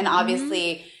really. And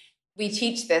obviously we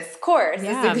teach this course.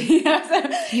 Yeah.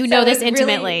 So this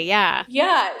intimately. Really, yeah.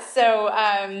 Yeah. So,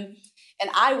 and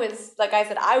I was, like I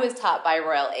said, I was taught by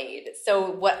royal aid. So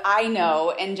what I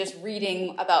know, and just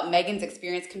reading about Meghan's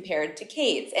experience compared to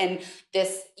Kate's, and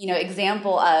this,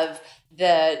 example of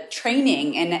the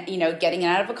training and, getting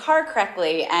out of a car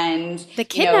correctly, and the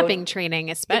kidnapping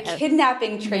training, especially the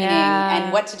kidnapping training,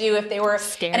 and what to do if they were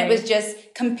scary. And it was just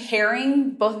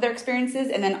comparing both of their experiences,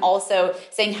 and then also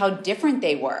saying how different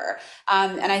they were.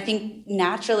 And I think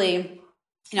naturally,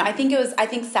 I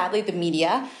think sadly the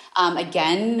media,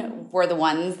 again, were the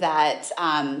ones that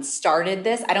started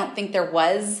this. I don't think there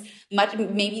was much,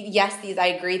 maybe, yes, I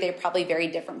agree, they're probably very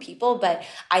different people, but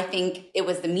I think it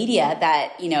was the media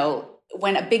that,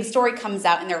 when a big story comes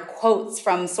out and there are quotes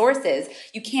from sources,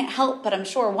 you can't help but, I'm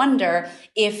sure, wonder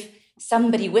if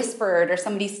somebody whispered or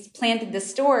somebody planted the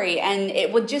story, and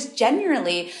it would just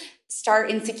generally start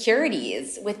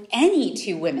insecurities with any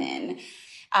two women.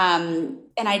 And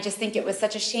I just think it was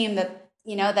such a shame that,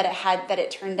 that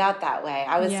it turned out that way.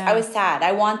 I was sad.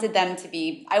 I wanted them to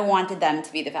be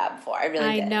the Fab Four. I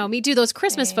really did. I know. Me too. Those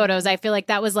Christmas photos, I feel like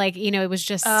that was like, it was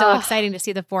just so exciting to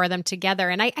see the four of them together.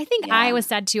 And I think I was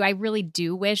sad too. I really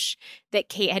do wish that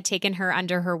Kate had taken her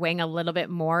under her wing a little bit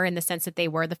more, in the sense that they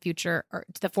were the future, or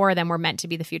the four of them were meant to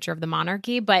be the future of the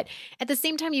monarchy. But at the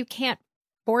same time, you can't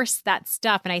force that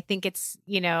stuff. And I think it's,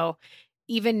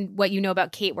 even what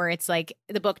about Kate, where it's like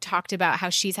the book talked about how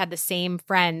she's had the same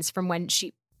friends from when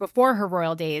she before her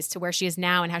royal days to where she is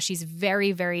now, and how she's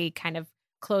very, very kind of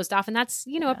closed off. And that's,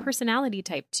 a personality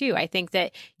type too. I think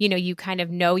that, you kind of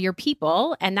know your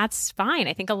people, and that's fine.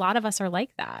 I think a lot of us are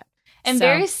like that. And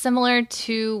very similar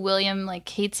to William, like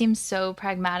Kate seems so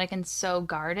pragmatic and so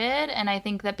guarded. And I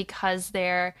think that because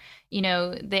they're,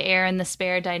 the heir and the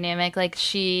spare dynamic, like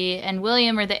she and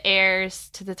William are the heirs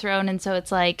to the throne. And so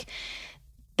it's like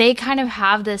they kind of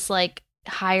have this like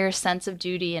higher sense of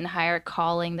duty and higher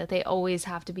calling that they always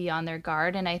have to be on their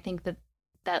guard. And I think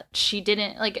that she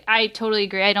didn't, like, I totally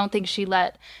agree. I don't think she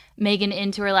let Meghan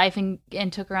into her life and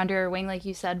took her under her wing, like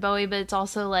you said, Bowie. But it's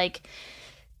also like,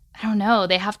 I don't know.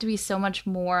 They have to be so much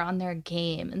more on their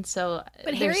game. And so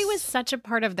But Harry was such a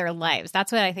part of their lives.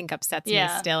 That's what I think upsets me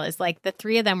still, is like the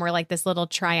three of them were like this little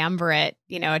triumvirate,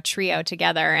 a trio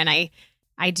together. And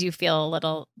I do feel a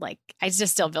little like, I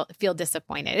just still feel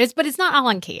disappointed. But it's not all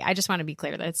on Kate. I just want to be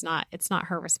clear that it's not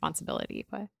her responsibility.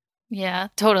 But yeah,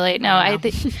 totally. No, I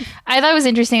thought it was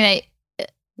interesting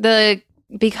that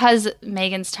because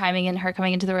Meghan's timing and her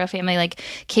coming into the royal family, like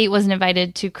Kate wasn't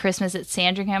invited to Christmas at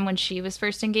Sandringham when she was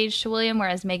first engaged to William,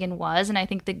 whereas Meghan was. And I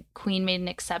think the Queen made an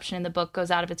exception, and the book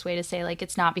goes out of its way to say, like,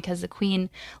 it's not because the Queen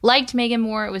liked Meghan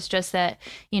more. It was just that,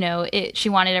 she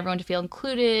wanted everyone to feel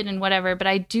included and whatever. But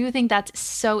I do think that's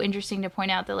so interesting to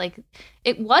point out that, like,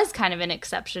 it was kind of an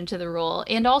exception to the rule.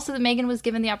 And also that Meghan was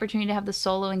given the opportunity to have the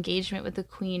solo engagement with the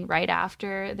Queen right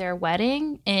after their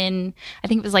wedding in, I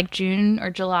think it was like June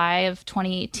or July of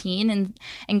 2018.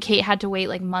 And Kate had to wait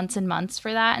like months and months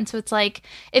for that. And so it's like,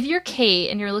 if you're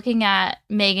Kate and you're looking at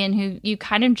Meghan, who you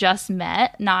kind of just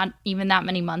met not even that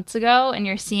many months ago, and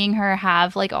you're seeing her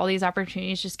have like all these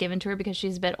opportunities just given to her because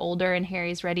she's a bit older and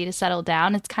Harry's ready to settle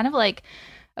down, it's kind of like,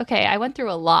 okay, I went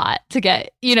through a lot to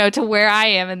get, to where I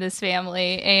am in this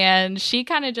family. And she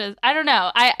kind of just, I don't know.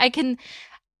 I can,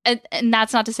 and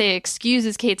that's not to say it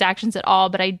excuses Kate's actions at all,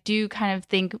 but I do kind of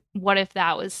think, what if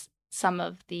that was some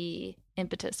of the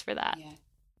impetus for that? Yeah.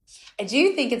 I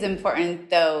do think it's important,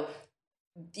 though,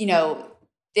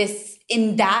 this,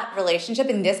 in that relationship,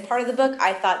 in this part of the book,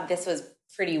 I thought this was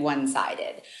pretty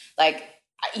one-sided. Like,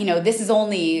 this is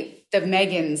only the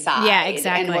Meghan side. Yeah,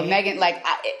 exactly. And what Meghan,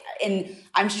 and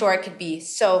I'm sure it could be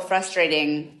so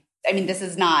frustrating. I mean, this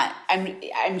is not,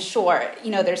 I'm sure,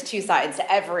 there's two sides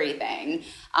to everything.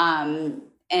 And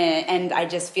I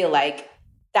just feel like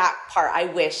that part, I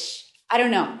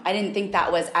don't know. I didn't think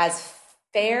that was as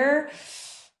fair,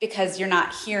 because you're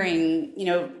not hearing,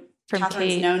 From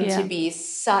Catherine's Kate, known to be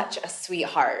such a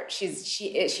sweetheart.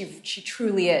 She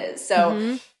truly is.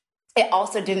 So it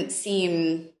also didn't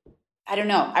seem, I don't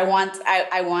know. I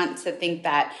want to think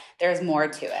that there's more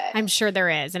to it. I'm sure there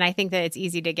is. And I think that it's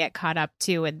easy to get caught up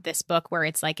too with this book, where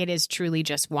it's like, it is truly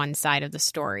just one side of the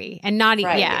story, and not,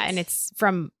 and it's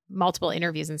from multiple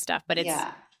interviews and stuff, but it's,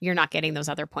 you're not getting those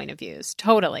other point of views.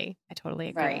 Totally. I totally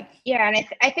agree. Right. Yeah. And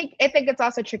I think it's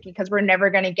also tricky because we're never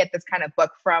going to get this kind of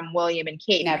book from William and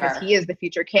Kate, because he is the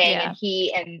future king,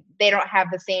 and they don't have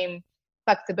the same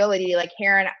flexibility like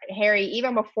Harry,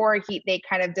 even before they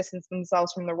kind of distanced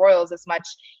themselves from the royals as much,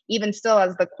 even still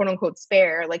as the quote unquote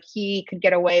spare, like he could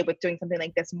get away with doing something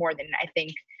like this more than I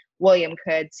think William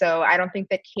could. So I don't think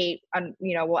that Kate,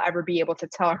 will ever be able to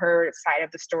tell her side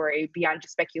of the story beyond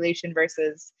just speculation,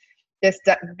 versus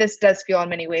this does feel in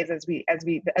many ways, as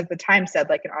the Times said,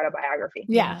 like an autobiography.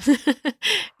 Yeah. Exactly.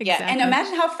 Yeah. And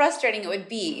imagine how frustrating it would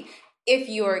be if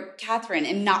you're Catherine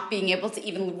and not being able to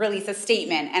even release a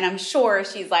statement. And I'm sure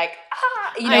she's like,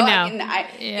 I know.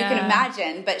 You can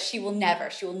imagine, but she will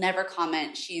never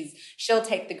comment. She'll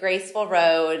take the graceful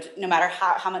road, no matter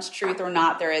how much truth or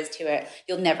not there is to it.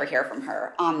 You'll never hear from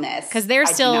her on this. Because they're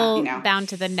still bound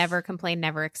to the never complain,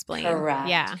 never explain. Correct.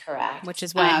 Yeah. Correct. Which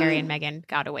is what Harry and Meghan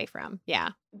got away from. Yeah.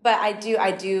 But I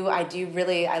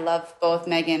really, I love both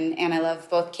Meghan and I love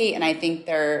both Kate. And I think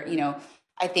they're,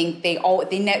 I think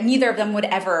neither of them would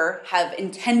ever have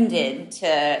intended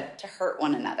to hurt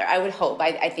one another. I would hope.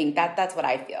 I think that's what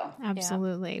I feel.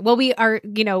 Absolutely. Yeah. Well, we are,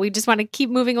 we just want to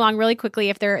keep moving along really quickly.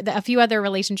 If there are a few other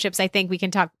relationships, I think we can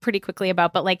talk pretty quickly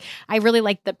about. But like, I really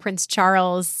like the Prince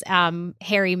Charles, Harry,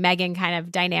 Meghan kind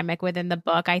of dynamic within the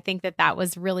book. I think that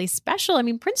was really special. I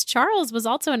mean, Prince Charles was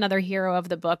also another hero of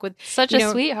the book, with such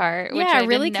a sweetheart. Which I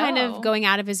really didn't know. Kind of going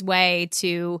out of his way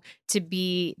to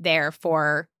be there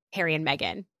for Harry and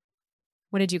Meghan.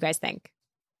 What did you guys think?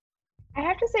 I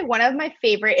have to say one of my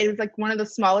favorite is like one of the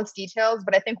smallest details,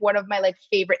 but I think one of my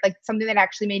favorite, something that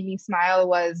actually made me smile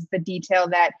was the detail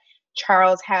that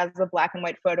Charles has a black and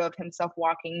white photo of himself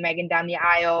walking Meghan down the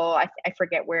aisle. I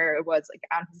forget where it was, like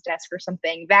on his desk or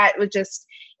something. That was just,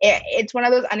 it's one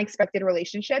of those unexpected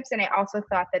relationships. And I also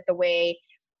thought that the way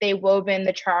they wove in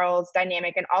the Charles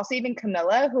dynamic, and also even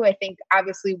Camilla, who I think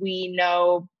obviously we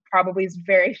know probably is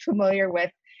very familiar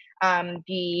with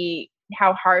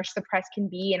how harsh the press can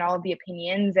be and all of the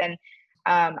opinions. And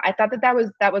I thought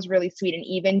that was really sweet. And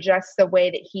even just the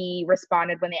way that he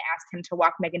responded when they asked him to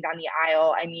walk Meghan down the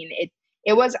aisle. I mean,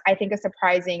 it was, I think, a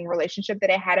surprising relationship that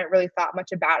I hadn't really thought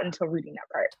much about until reading that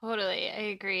part. Totally.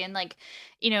 I agree. And like,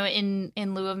 in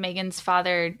lieu of Meghan's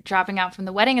father dropping out from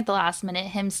the wedding at the last minute,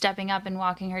 him stepping up and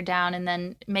walking her down. And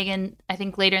then Meghan, I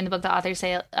think later in the book, the authors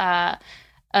say,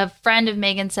 a friend of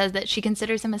Meghan says that she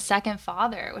considers him a second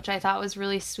father, which I thought was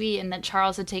really sweet, and that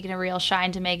Charles had taken a real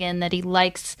shine to Meghan, that he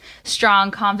likes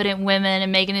strong, confident women,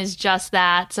 and Meghan is just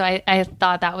that. So I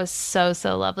thought that was so,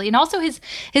 so lovely. And also his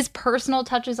personal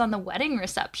touches on the wedding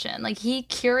reception. Like, he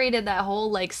curated that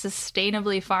whole, like,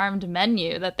 sustainably farmed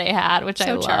menu that they had, which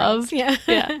I love. Yeah.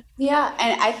 Yeah,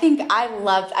 and I think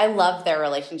I loved their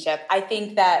relationship. I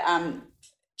think that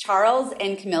Charles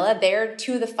and Camilla, they're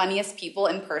two of the funniest people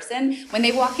in person. When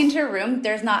they walk into a room,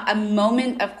 there's not a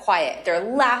moment of quiet.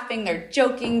 They're laughing, they're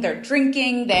joking, they're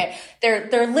drinking,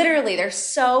 they're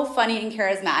so funny and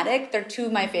charismatic. They're two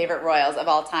of my favorite royals of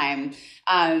all time.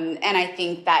 And I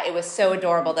think that it was so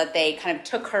adorable that they kind of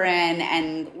took her in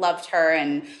and loved her,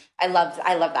 and I love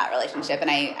that relationship. And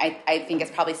I think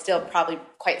it's probably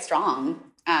quite strong,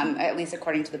 at least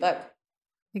according to the book.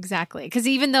 Exactly. Because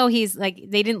even though he's like,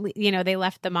 they didn't, they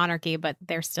left the monarchy, but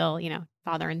they're still,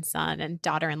 father and son and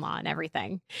daughter-in-law and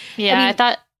everything. Yeah, I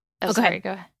thought, go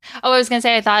ahead. I was going to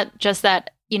say, I thought just that,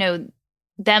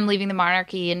 them leaving the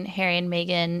monarchy and Harry and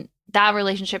Meghan, that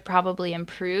relationship probably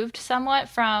improved somewhat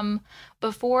from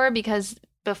before, because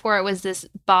before it was this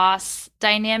boss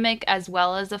dynamic as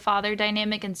well as the father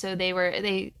dynamic. And so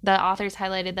the authors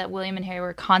highlighted that William and Harry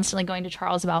were constantly going to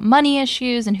Charles about money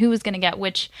issues and who was going to get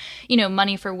which,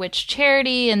 money for which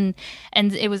charity. And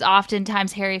it was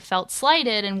oftentimes Harry felt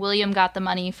slighted and William got the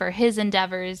money for his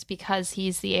endeavors because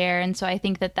he's the heir. And so I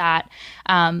think that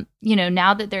now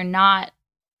that they're not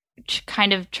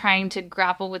kind of trying to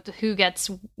grapple with who gets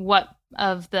what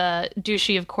of the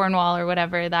Duchy of Cornwall or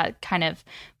whatever, that kind of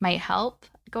might help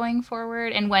going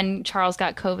forward. And when Charles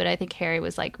got COVID, I think Harry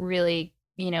was like really,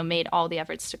 made all the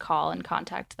efforts to call and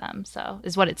contact them. So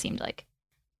is what it seemed like.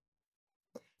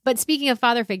 But speaking of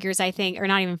father figures, I think, or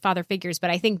not even father figures,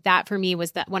 but I think that for me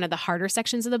was that one of the harder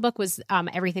sections of the book was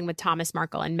everything with Thomas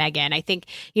Markle and Meghan. I think,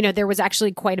 there was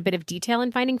actually quite a bit of detail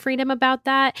in Finding Freedom about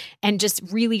that, and just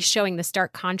really showing the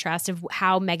stark contrast of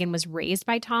how Meghan was raised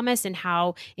by Thomas and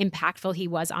how impactful he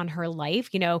was on her life,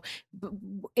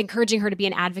 encouraging her to be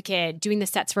an advocate, doing the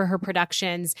sets for her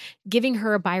productions, giving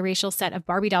her a biracial set of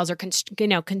Barbie dolls, or,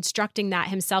 constructing that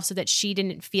himself so that she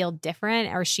didn't feel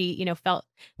different, or she, felt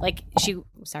like she...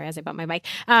 Sorry, as I bought my mic,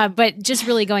 but just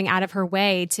really going out of her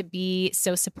way to be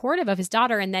so supportive of his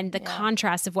daughter. And then the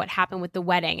contrast of what happened with the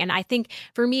wedding. And I think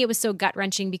for me, it was so gut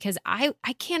wrenching because I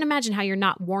can't imagine how you're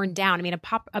not worn down. I mean,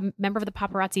 a member of the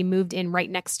paparazzi moved in right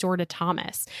next door to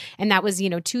Thomas, and that was,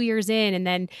 2 years in. And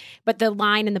then, but the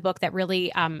line in the book that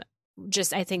really,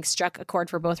 just I think struck a chord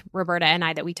for both Roberta and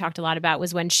I that we talked a lot about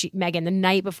was when Meghan, the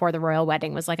night before the royal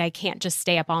wedding, was like, I can't just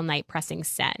stay up all night pressing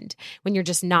send when you're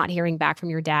just not hearing back from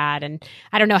your dad. And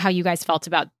I don't know how you guys felt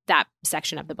about that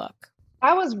section of the book.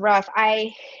 That was rough.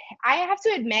 I have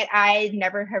to admit, I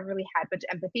never have really had much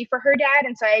empathy for her dad.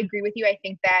 And so I agree with you. I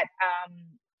think that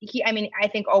I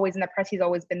think always in the press, he's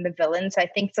always been the villain. So I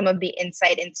think some of the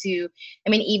insight into,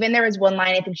 even there was one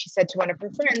line I think she said to one of her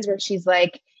friends where she's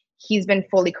like, he's been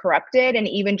fully corrupted. And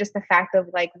even just the fact of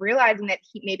like realizing that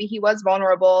maybe he was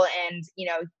vulnerable and,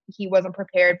 he wasn't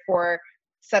prepared for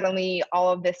suddenly all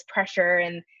of this pressure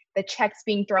and the checks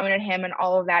being thrown at him and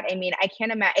all of that. I mean, I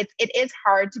can't imagine, it is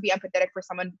hard to be empathetic for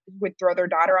someone who would throw their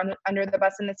daughter under the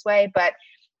bus in this way, but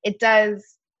it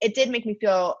did make me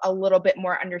feel a little bit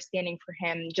more understanding for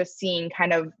him, just seeing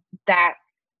kind of that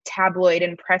tabloid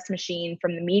and press machine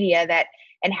from the media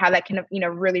and how that can,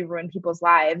 really ruin people's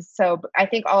lives. So I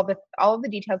think all of the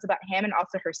details about him and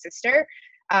also her sister,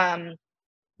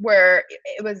 where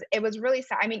it was really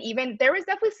sad. I mean, even there was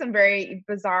definitely some very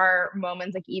bizarre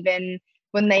moments, like even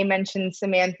when they mentioned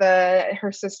Samantha,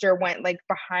 her sister went like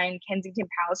behind Kensington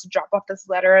Palace to drop off this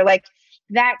letter, like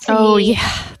that to me. Oh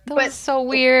yeah, that was so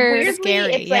weird. Weirdly,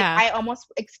 scary. It's like I almost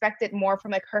expected more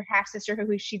from like her half sister,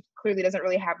 who she clearly doesn't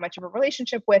really have much of a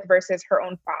relationship with, versus her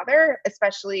own father,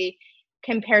 especially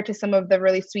compared to some of the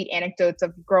really sweet anecdotes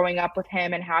of growing up with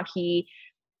him and how he,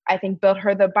 I think, built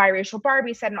her the biracial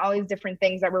Barbie set and all these different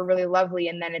things that were really lovely.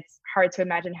 And then it's hard to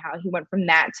imagine how he went from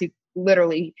that to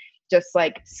literally just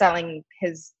like selling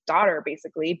his daughter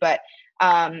basically. But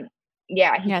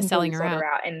completely selling sold her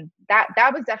out. And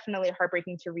that was definitely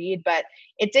heartbreaking to read, but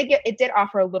it did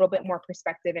offer a little bit more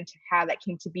perspective into how that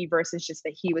came to be versus just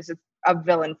that he was a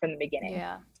villain from the beginning.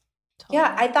 Yeah. Totally.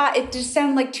 Yeah, I thought it just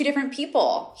sounded like two different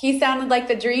people. He sounded like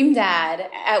the dream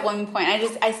dad at one point.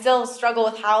 I still struggle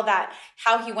with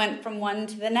how he went from one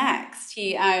to the next.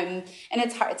 And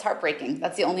it's heartbreaking.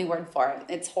 That's the only word for it.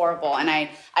 It's horrible. And I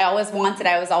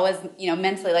was always,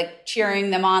 mentally like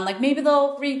cheering them on, like maybe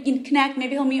they'll reconnect,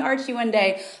 maybe he'll meet Archie one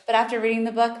day. But after reading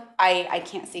the book, I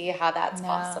can't see how that's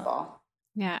possible.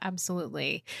 Yeah,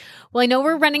 absolutely. Well, I know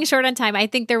we're running short on time. I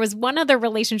think there was one other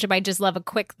relationship I just love a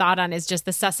quick thought on is just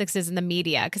the Sussexes and the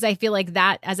media. Because I feel like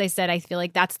that, as I said, I feel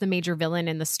like that's the major villain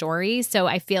in the story. So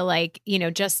I feel like,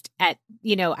 I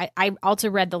also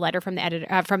read the letter from the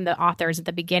editor, from the authors at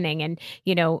the beginning, and,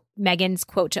 Megan's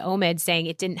quote to Omid saying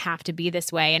it didn't have to be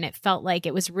this way. And it felt like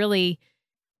it was really,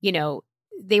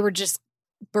 they were just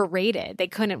berated. They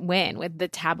couldn't win with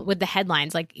the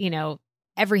headlines, like,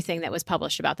 everything that was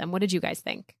published about them. What did you guys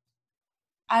think?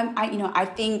 I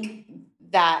think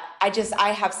that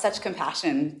I have such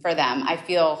compassion for them. I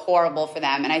feel horrible for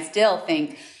them. And I still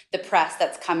think the press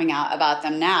that's coming out about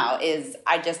them now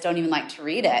I just don't even like to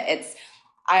read it.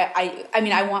 I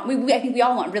think we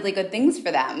all want really good things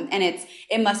for them. And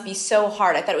it must be so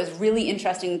hard. I thought it was really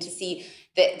interesting to see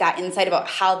that insight about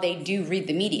how they do read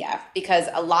the media, because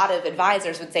a lot of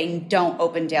advisors would say, don't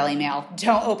open Daily Mail,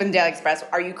 don't open Daily Express.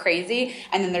 Are you crazy?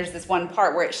 And then there's this one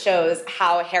part where it shows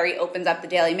how Harry opens up the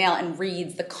Daily Mail and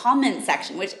reads the comment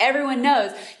section, which everyone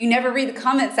knows you never read the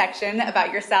comment section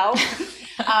about yourself.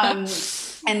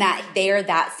 And that they are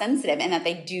that sensitive and that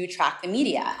they do track the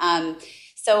media.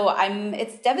 So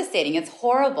it's devastating. It's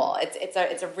horrible.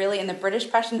 It's a really, and the British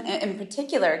press in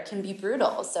particular can be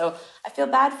brutal. So I feel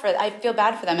bad for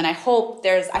them. And I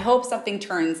hope something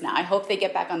turns now. I hope they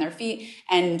get back on their feet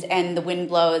and the wind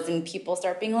blows and people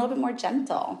start being a little bit more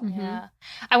gentle. Mm-hmm. Yeah.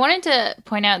 I wanted to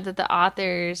point out that the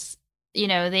authors,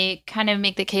 they kind of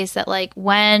make the case that like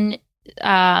when,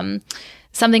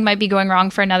 something might be going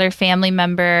wrong for another family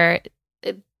member,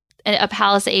 a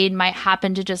palace aide might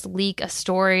happen to just leak a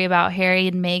story about Harry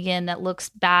and Meghan that looks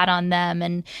bad on them.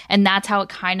 And that's how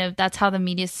that's how the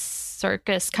media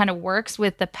circus kind of works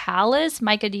with the palace.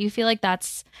 Myka, do you feel like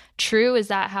that's true? Is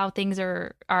that how things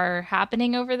are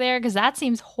happening over there? Because that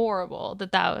seems horrible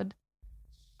that would.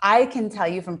 I can tell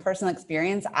you from personal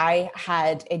experience, I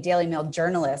had a Daily Mail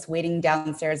journalist waiting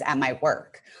downstairs at my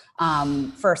work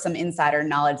for some insider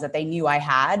knowledge that they knew I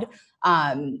had.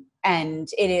 And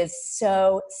they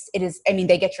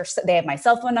have my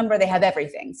cell phone number, they have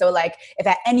everything. So like if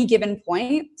at any given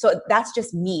point, so that's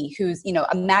just me who's,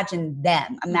 imagine,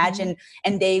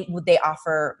 and they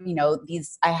offer,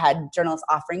 I had journalists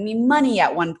offering me money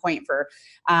at one point for,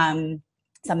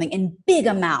 something in big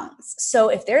amounts. So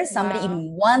if there is somebody, even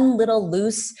one little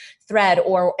loose thread,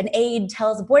 or an aide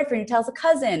tells a boyfriend who tells a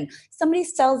cousin, somebody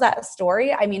sells that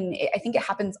story. I mean, I think it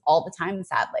happens all the time,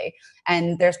 sadly.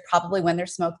 And there's probably, when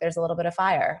there's smoke, there's a little bit of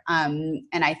fire. And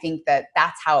I think that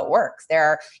that's how it works. There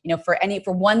are,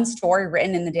 for one story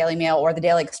written in the Daily Mail or the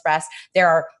Daily Express, there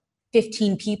are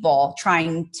 15 people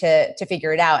trying to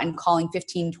figure it out and calling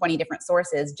 15, 20 different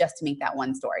sources just to make that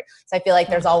one story. So I feel like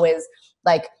there's always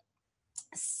like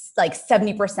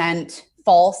 70%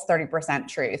 false, 30%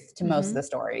 truth to most of the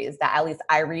stories that at least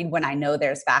I read when I know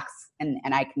there's facts and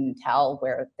I can tell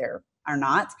where there are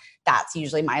not. That's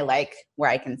usually my where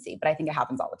I can see, but I think it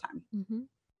happens all the time. Mm-hmm.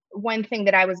 One thing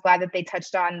that I was glad that they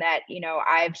touched on that,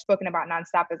 I've spoken about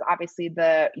nonstop is obviously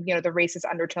the racist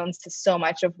undertones to so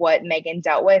much of what Meghan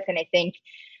dealt with. And I think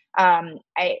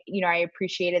I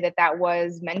appreciated that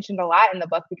was mentioned a lot in the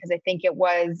book, because I think it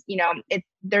was,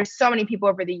 there's so many people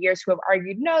over the years who have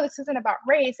argued, no, this isn't about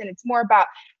race. And it's more about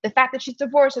the fact that she's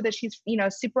divorced, or that she's,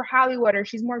 super Hollywood, or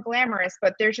she's more glamorous,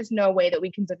 but there's just no way that we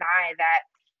can deny that,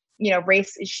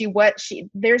 race,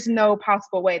 there's no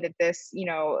possible way that this,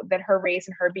 that her race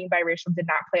and her being biracial did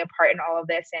not play a part in all of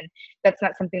this. And that's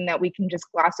not something that we can just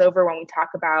gloss over when we talk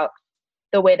about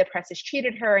the way the press has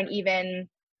treated her. And even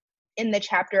in the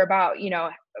chapter about,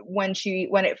 when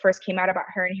it first came out about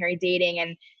her and Harry dating,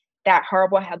 and that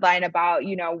horrible headline about,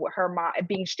 her mom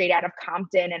being straight out of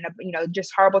Compton, and,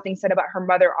 just horrible things said about her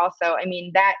mother also. I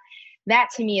mean, that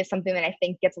to me is something that I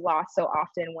think gets lost so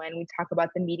often when we talk about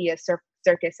the media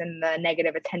circus and the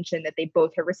negative attention that they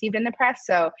both have received in the press.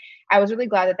 So I was really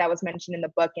glad that was mentioned in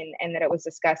the book and that it was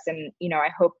discussed. And, I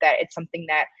hope that it's something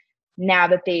that, now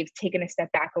that they've taken a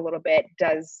step back a little bit,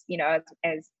 does,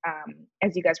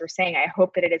 as you guys were saying, I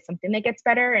hope that it is something that gets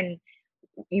better, and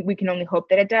we can only hope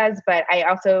that it does. But I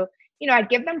also, I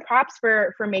give them props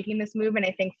for making this move. And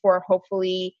I think for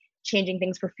hopefully changing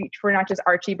things for not just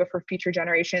Archie, but for future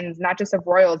generations, not just of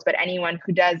royals, but anyone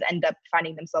who does end up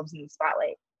finding themselves in the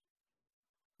spotlight.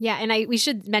 Yeah, and we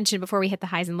should mention before we hit the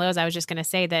highs and lows, I was just going to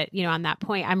say that, on that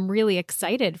point, I'm really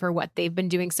excited for what they've been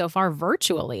doing so far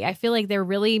virtually. I feel like they're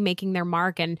really making their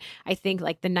mark. And I think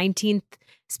like the 19th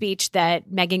speech that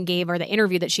Meghan gave, or the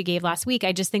interview that she gave last week,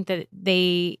 I just think that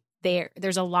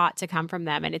there's a lot to come from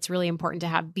them. And it's really important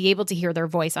to be able to hear their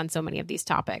voice on so many of these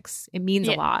topics. It means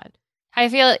a lot. I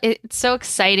feel it's so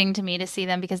exciting to me to see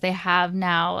them because they have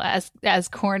now, as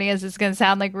corny as it's going to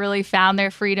sound, like really found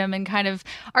their freedom and kind of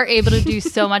are able to do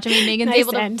so much. I mean, Meghan's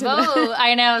able to vote.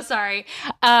 I know, sorry.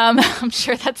 I'm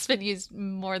sure that's been used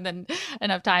more than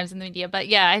enough times in the media. But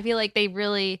yeah, I feel like they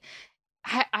really,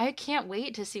 I can't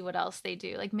wait to see what else they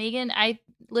do. Like Meghan,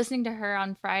 listening to her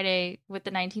on Friday with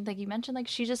the 19th, like you mentioned, like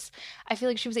I feel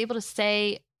like she was able to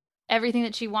say everything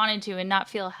that she wanted to and not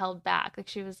feel held back. Like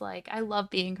she was like, I love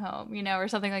being home, or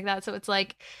something like that. So it's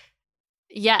like,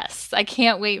 yes, I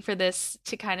can't wait for this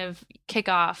to kind of kick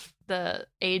off the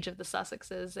age of the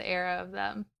Sussexes, the era of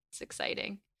them. It's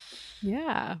exciting.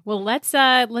 Yeah. Well, let's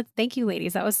thank you,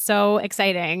 ladies. That was so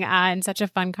exciting and such a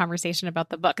fun conversation about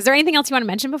the book. Is there anything else you want to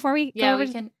mention before we go over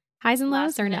to highs and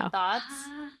lows, or no? Thoughts?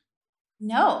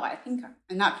 No, I think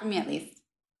not for me at least.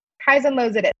 Highs and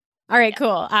lows it is. All right, cool.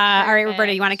 All right,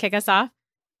 Roberta, you want to kick us off?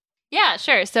 Yeah,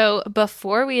 sure. So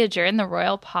before we adjourn the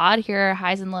royal pod, here are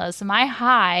highs and lows. So my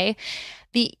high,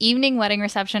 the evening wedding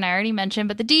reception, I already mentioned,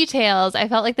 but the details, I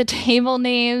felt like the table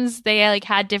names, they like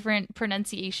had different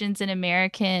pronunciations in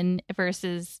American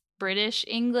versus British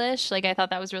English. Like I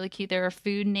thought that was really cute. There were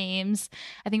food names.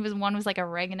 I think one was like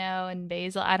oregano and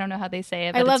basil. I don't know how they say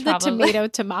it. But I love the tomato.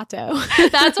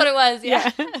 That's what it was.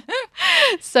 Yeah.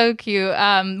 So cute.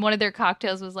 One of their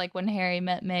cocktails was like when Harry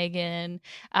met Meghan.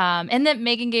 And then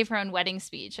Meghan gave her own wedding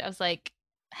speech. I was like,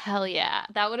 hell yeah.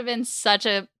 That would have been such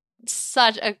a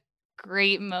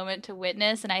great moment to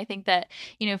witness. And I think that,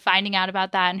 finding out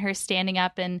about that and her standing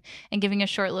up and giving a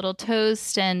short little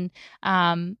toast, and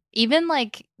even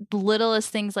like the littlest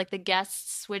things like the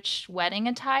guests switched wedding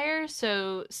attire.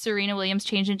 So Serena Williams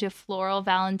changed into floral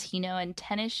Valentino and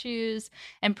tennis shoes,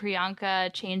 and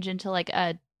Priyanka changed into like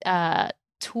a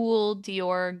tulle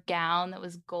Dior gown that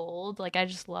was gold. Like I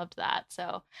just loved that.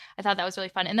 So I thought that was really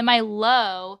fun. And then my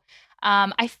low,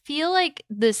 I feel like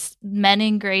this men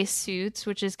in gray suits,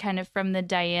 which is kind of from the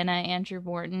Diana Andrew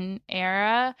Morton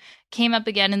era, came up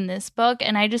again in this book.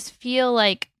 And I just feel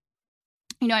like,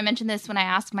 I mentioned this when I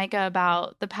asked Myka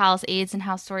about the palace aides and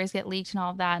how stories get leaked and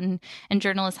all of that, and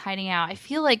journalists hiding out. I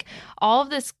feel like all of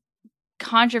this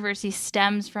controversy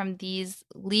stems from these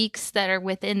leaks that are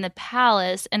within the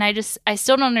palace. And I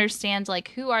still don't understand, like,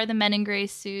 who are the men in gray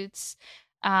suits?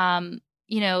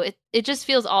 It just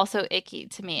feels also icky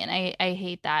to me, and I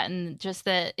hate that, and just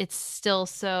that it's still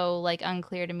so like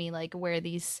unclear to me, like where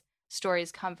these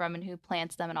stories come from and who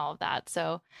plants them and all of that.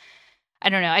 So I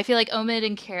don't know. I feel like Omid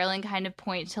and Carolyn kind of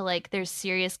point to like there's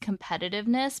serious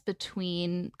competitiveness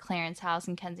between Clarence House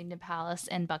and Kensington Palace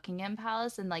and Buckingham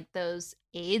Palace, and like those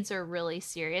aides are really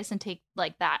serious and take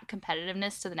like that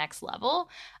competitiveness to the next level.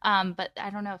 But I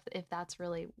don't know if that's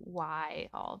really why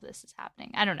all of this is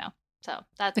happening. I don't know. So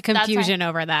that's the confusion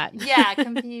over that. Yeah,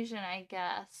 confusion, I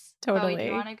guess. Totally. Do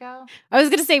you want to go? I was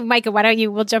going to say, Myka, why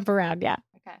don't we'll jump around. Yeah.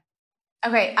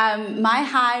 Okay. My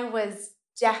high was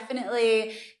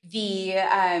definitely the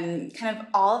kind of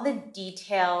all the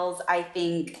details, I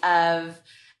think, of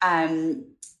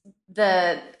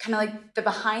the kind of like the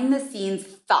behind the scenes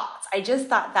thoughts. I just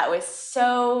thought that was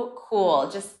so cool.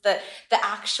 Just the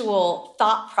actual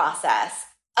thought process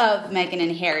of Meghan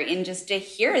and Harry, and just to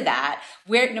hear that,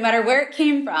 no matter where it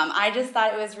came from, I just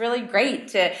thought it was really great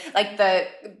to like the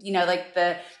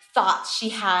thoughts she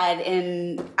had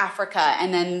in Africa,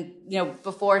 and then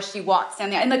before she walks down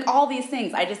there, and like all these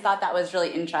things. I just thought that was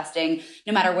really interesting,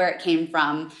 no matter where it came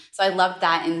from. So I loved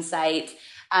that insight.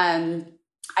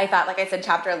 I thought, like I said,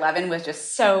 chapter 11 was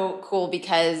just so cool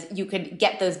because you could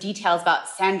get those details about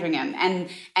Sandringham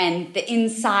and the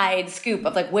inside scoop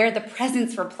of like where the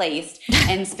presents were placed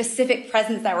and specific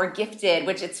presents that were gifted,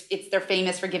 which they're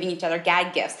famous for giving each other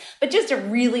gag gifts. But just to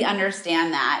really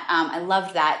understand that, I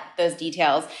loved those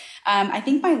details. I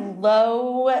think my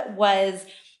low was,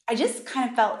 I just kind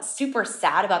of felt super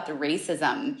sad about the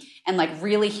racism and like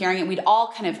really hearing it. We'd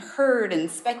all kind of heard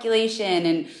and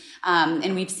speculation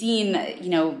and we've seen,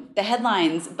 the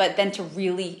headlines, but then to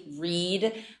really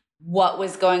read what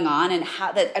was going on and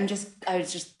how that I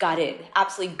was just gutted,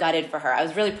 absolutely gutted for her. I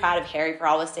was really proud of Harry for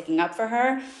always sticking up for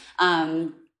her.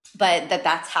 But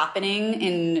that's happening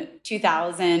in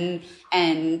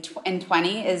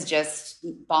 2020 is just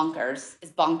bonkers.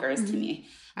 It's bonkers to me.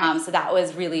 So that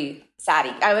was really sad.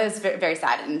 I was very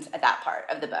saddened at that part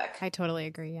of the book. I totally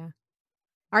agree. Yeah.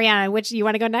 Arianna, you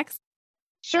want to go next?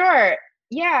 Sure.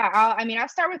 Yeah. I'll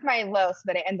start with my low so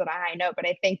that it ends on a high note, but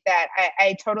I think that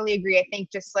I totally agree. I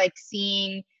think just like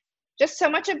seeing just so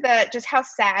much of just how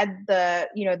sad the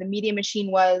media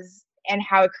machine was and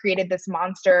how it created this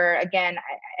monster. Again,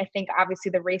 I think obviously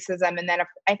the racism, and then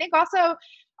I think also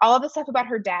all of the stuff about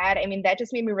her dad. I mean, that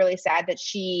just made me really sad that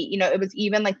she, it was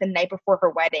even like the night before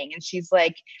her wedding and she's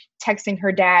like texting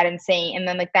her dad and saying, and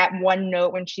then like that one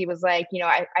note when she was like,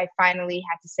 I finally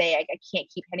had to say, I can't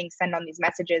keep hitting send on these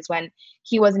messages, when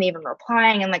he wasn't even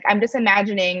replying. And like, I'm just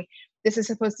imagining this is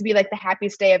supposed to be like the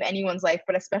happiest day of anyone's life,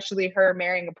 but especially her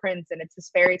marrying a prince. And it's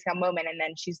this fairy tale moment. And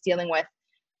then she's dealing with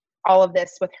all of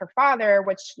this with her father,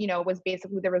 which, was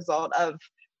basically the result of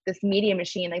this media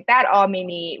machine. Like that all made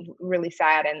me really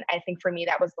sad. And I think for me,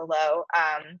 that was the low.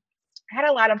 I had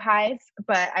a lot of highs,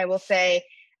 but I will say,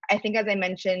 I think as I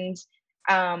mentioned,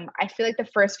 I feel like the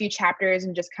first few chapters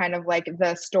and just kind of like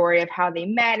the story of how they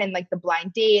met and like the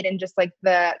blind date and just like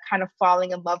the kind of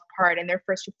falling in love part and their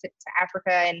first trip to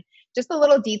Africa and just the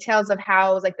little details of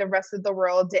how like the rest of the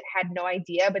world had no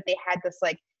idea, but they had this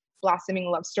like blossoming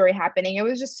love story happening. It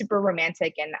was just super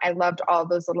romantic and I loved all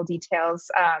those little details.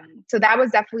 So that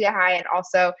was definitely a high. And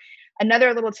also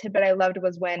another little tidbit I loved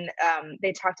was when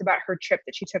they talked about her trip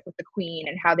that she took with the Queen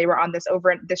and how they were on this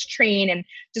train and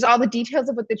just all the details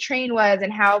of what the train was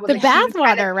and how it was the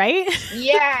bathwater, right?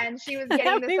 Yeah, and she was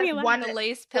getting this like one the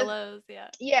lace pillows,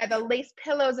 the lace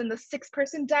pillows and the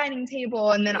 6-person dining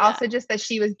table, and then also just that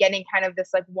she was getting kind of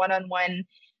this like one-on-one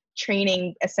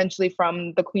training essentially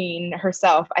from the Queen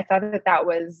herself. I thought that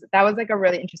was like a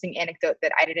really interesting anecdote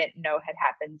that I didn't know had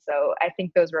happened. So I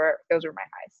think those were my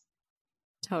highs.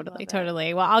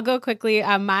 Totally. Well, I'll go quickly.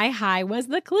 My high was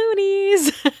the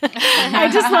Clooney's. I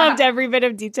just loved every bit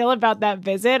of detail about that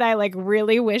visit. I like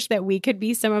really wish that we could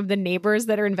be some of the neighbors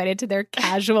that are invited to their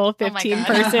casual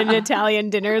 15-person Italian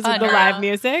dinners with the live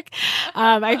music.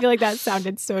 I feel like that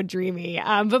sounded so dreamy.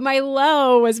 But my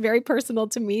low was very personal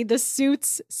to me. The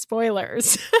Suits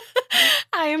spoilers.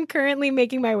 I am currently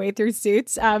making my way through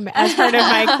Suits as part of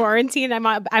my quarantine. I'm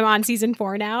on season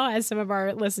 4 now, as some of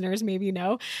our listeners maybe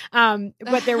know.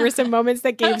 But there were some moments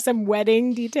that gave some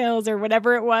wedding details or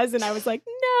whatever it was. And I was like,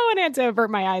 no, and I had to avert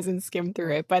my eyes and skim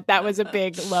through it. But that was a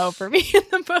big low for me in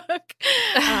the book.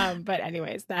 But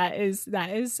anyways, that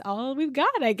is all we've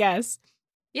got, I guess.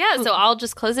 Yeah, so I'll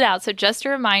just close it out. So just a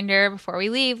reminder before we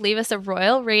leave us a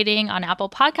royal rating on Apple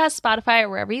Podcasts, Spotify, or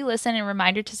wherever you listen. And a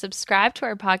reminder to subscribe to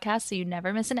our podcast so you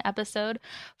never miss an episode.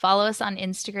 Follow us on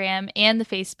Instagram and the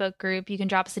Facebook group. You can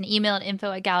drop us an email at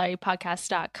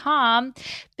info@gallerypodcast.com.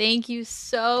 Thank you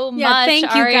so much, thank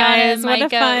you, Arianna guys. and What a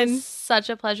Myka. fun. Such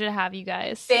a pleasure to have you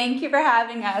guys. Thank you for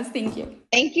having us. Thank you.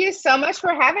 Thank you so much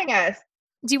for having us.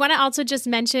 Do you want to also just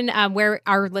mention where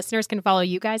our listeners can follow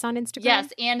you guys on Instagram?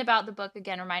 Yes, and about the book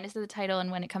again. Remind us of the title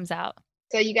and when it comes out.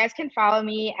 So you guys can follow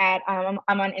me at I'm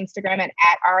on Instagram at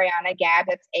Arianna Gab.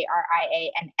 That's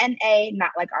ARIANNA, not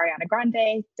like Ariana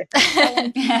Grande,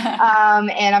 different.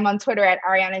 And I'm on Twitter at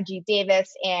Arianna G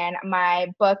Davis. And my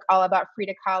book, all about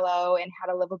Frida Kahlo and how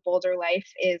to live a bolder life,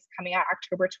 is coming out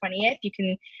October 20th. You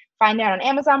can find it on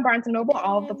Amazon, Barnes & Noble,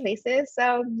 all of the places.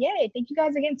 So yay! Thank you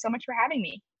guys again so much for having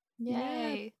me.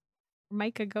 Yay.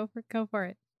 Myka, go for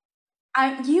it.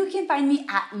 You can find me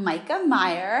at Myka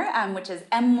Meier, which is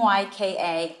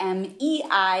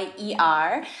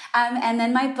MYKAMEIER. And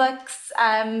then my books,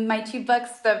 my 2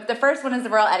 books, the first one is the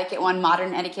Royal Etiquette one,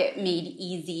 Modern Etiquette Made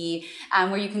Easy,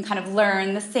 where you can kind of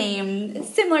learn the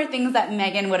similar things that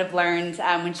Meghan would have learned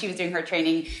when she was doing her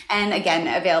training. And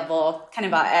again, available kind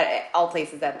of at all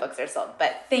places that books are sold.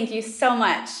 But thank you so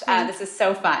much. This is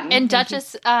so fun. And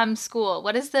Duchess School,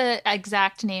 what is the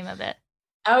exact name of it?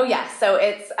 Oh, yeah. So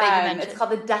it's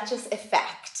called the Duchess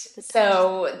Effect.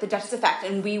 The Duchess Effect,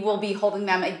 and we will be holding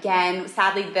them again.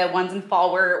 Sadly, the ones in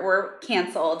fall were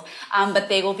canceled, but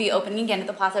they will be opening again at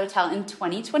the Plaza Hotel in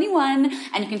 2021,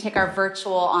 and you can take our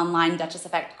virtual online Duchess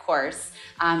Effect course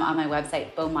on my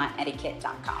website,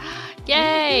 beaumontetiquette.com.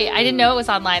 Yay! I didn't know it was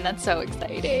online. That's so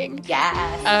exciting.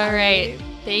 Yes. All right.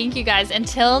 Thank you, guys.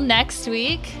 Until next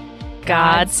week,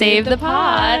 God save the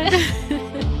pod.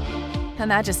 Her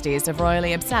Majesties of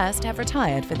Royally Obsessed have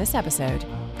retired for this episode.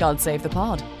 God save the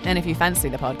pod. And if you fancy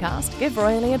the podcast, give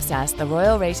Royally Obsessed the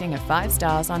royal rating of 5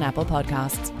 stars on Apple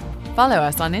Podcasts. Follow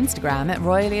us on Instagram at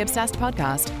Royally Obsessed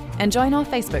Podcast and join our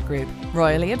Facebook group,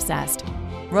 Royally Obsessed.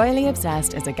 Royally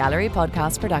Obsessed is a Gallery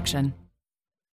Podcast production.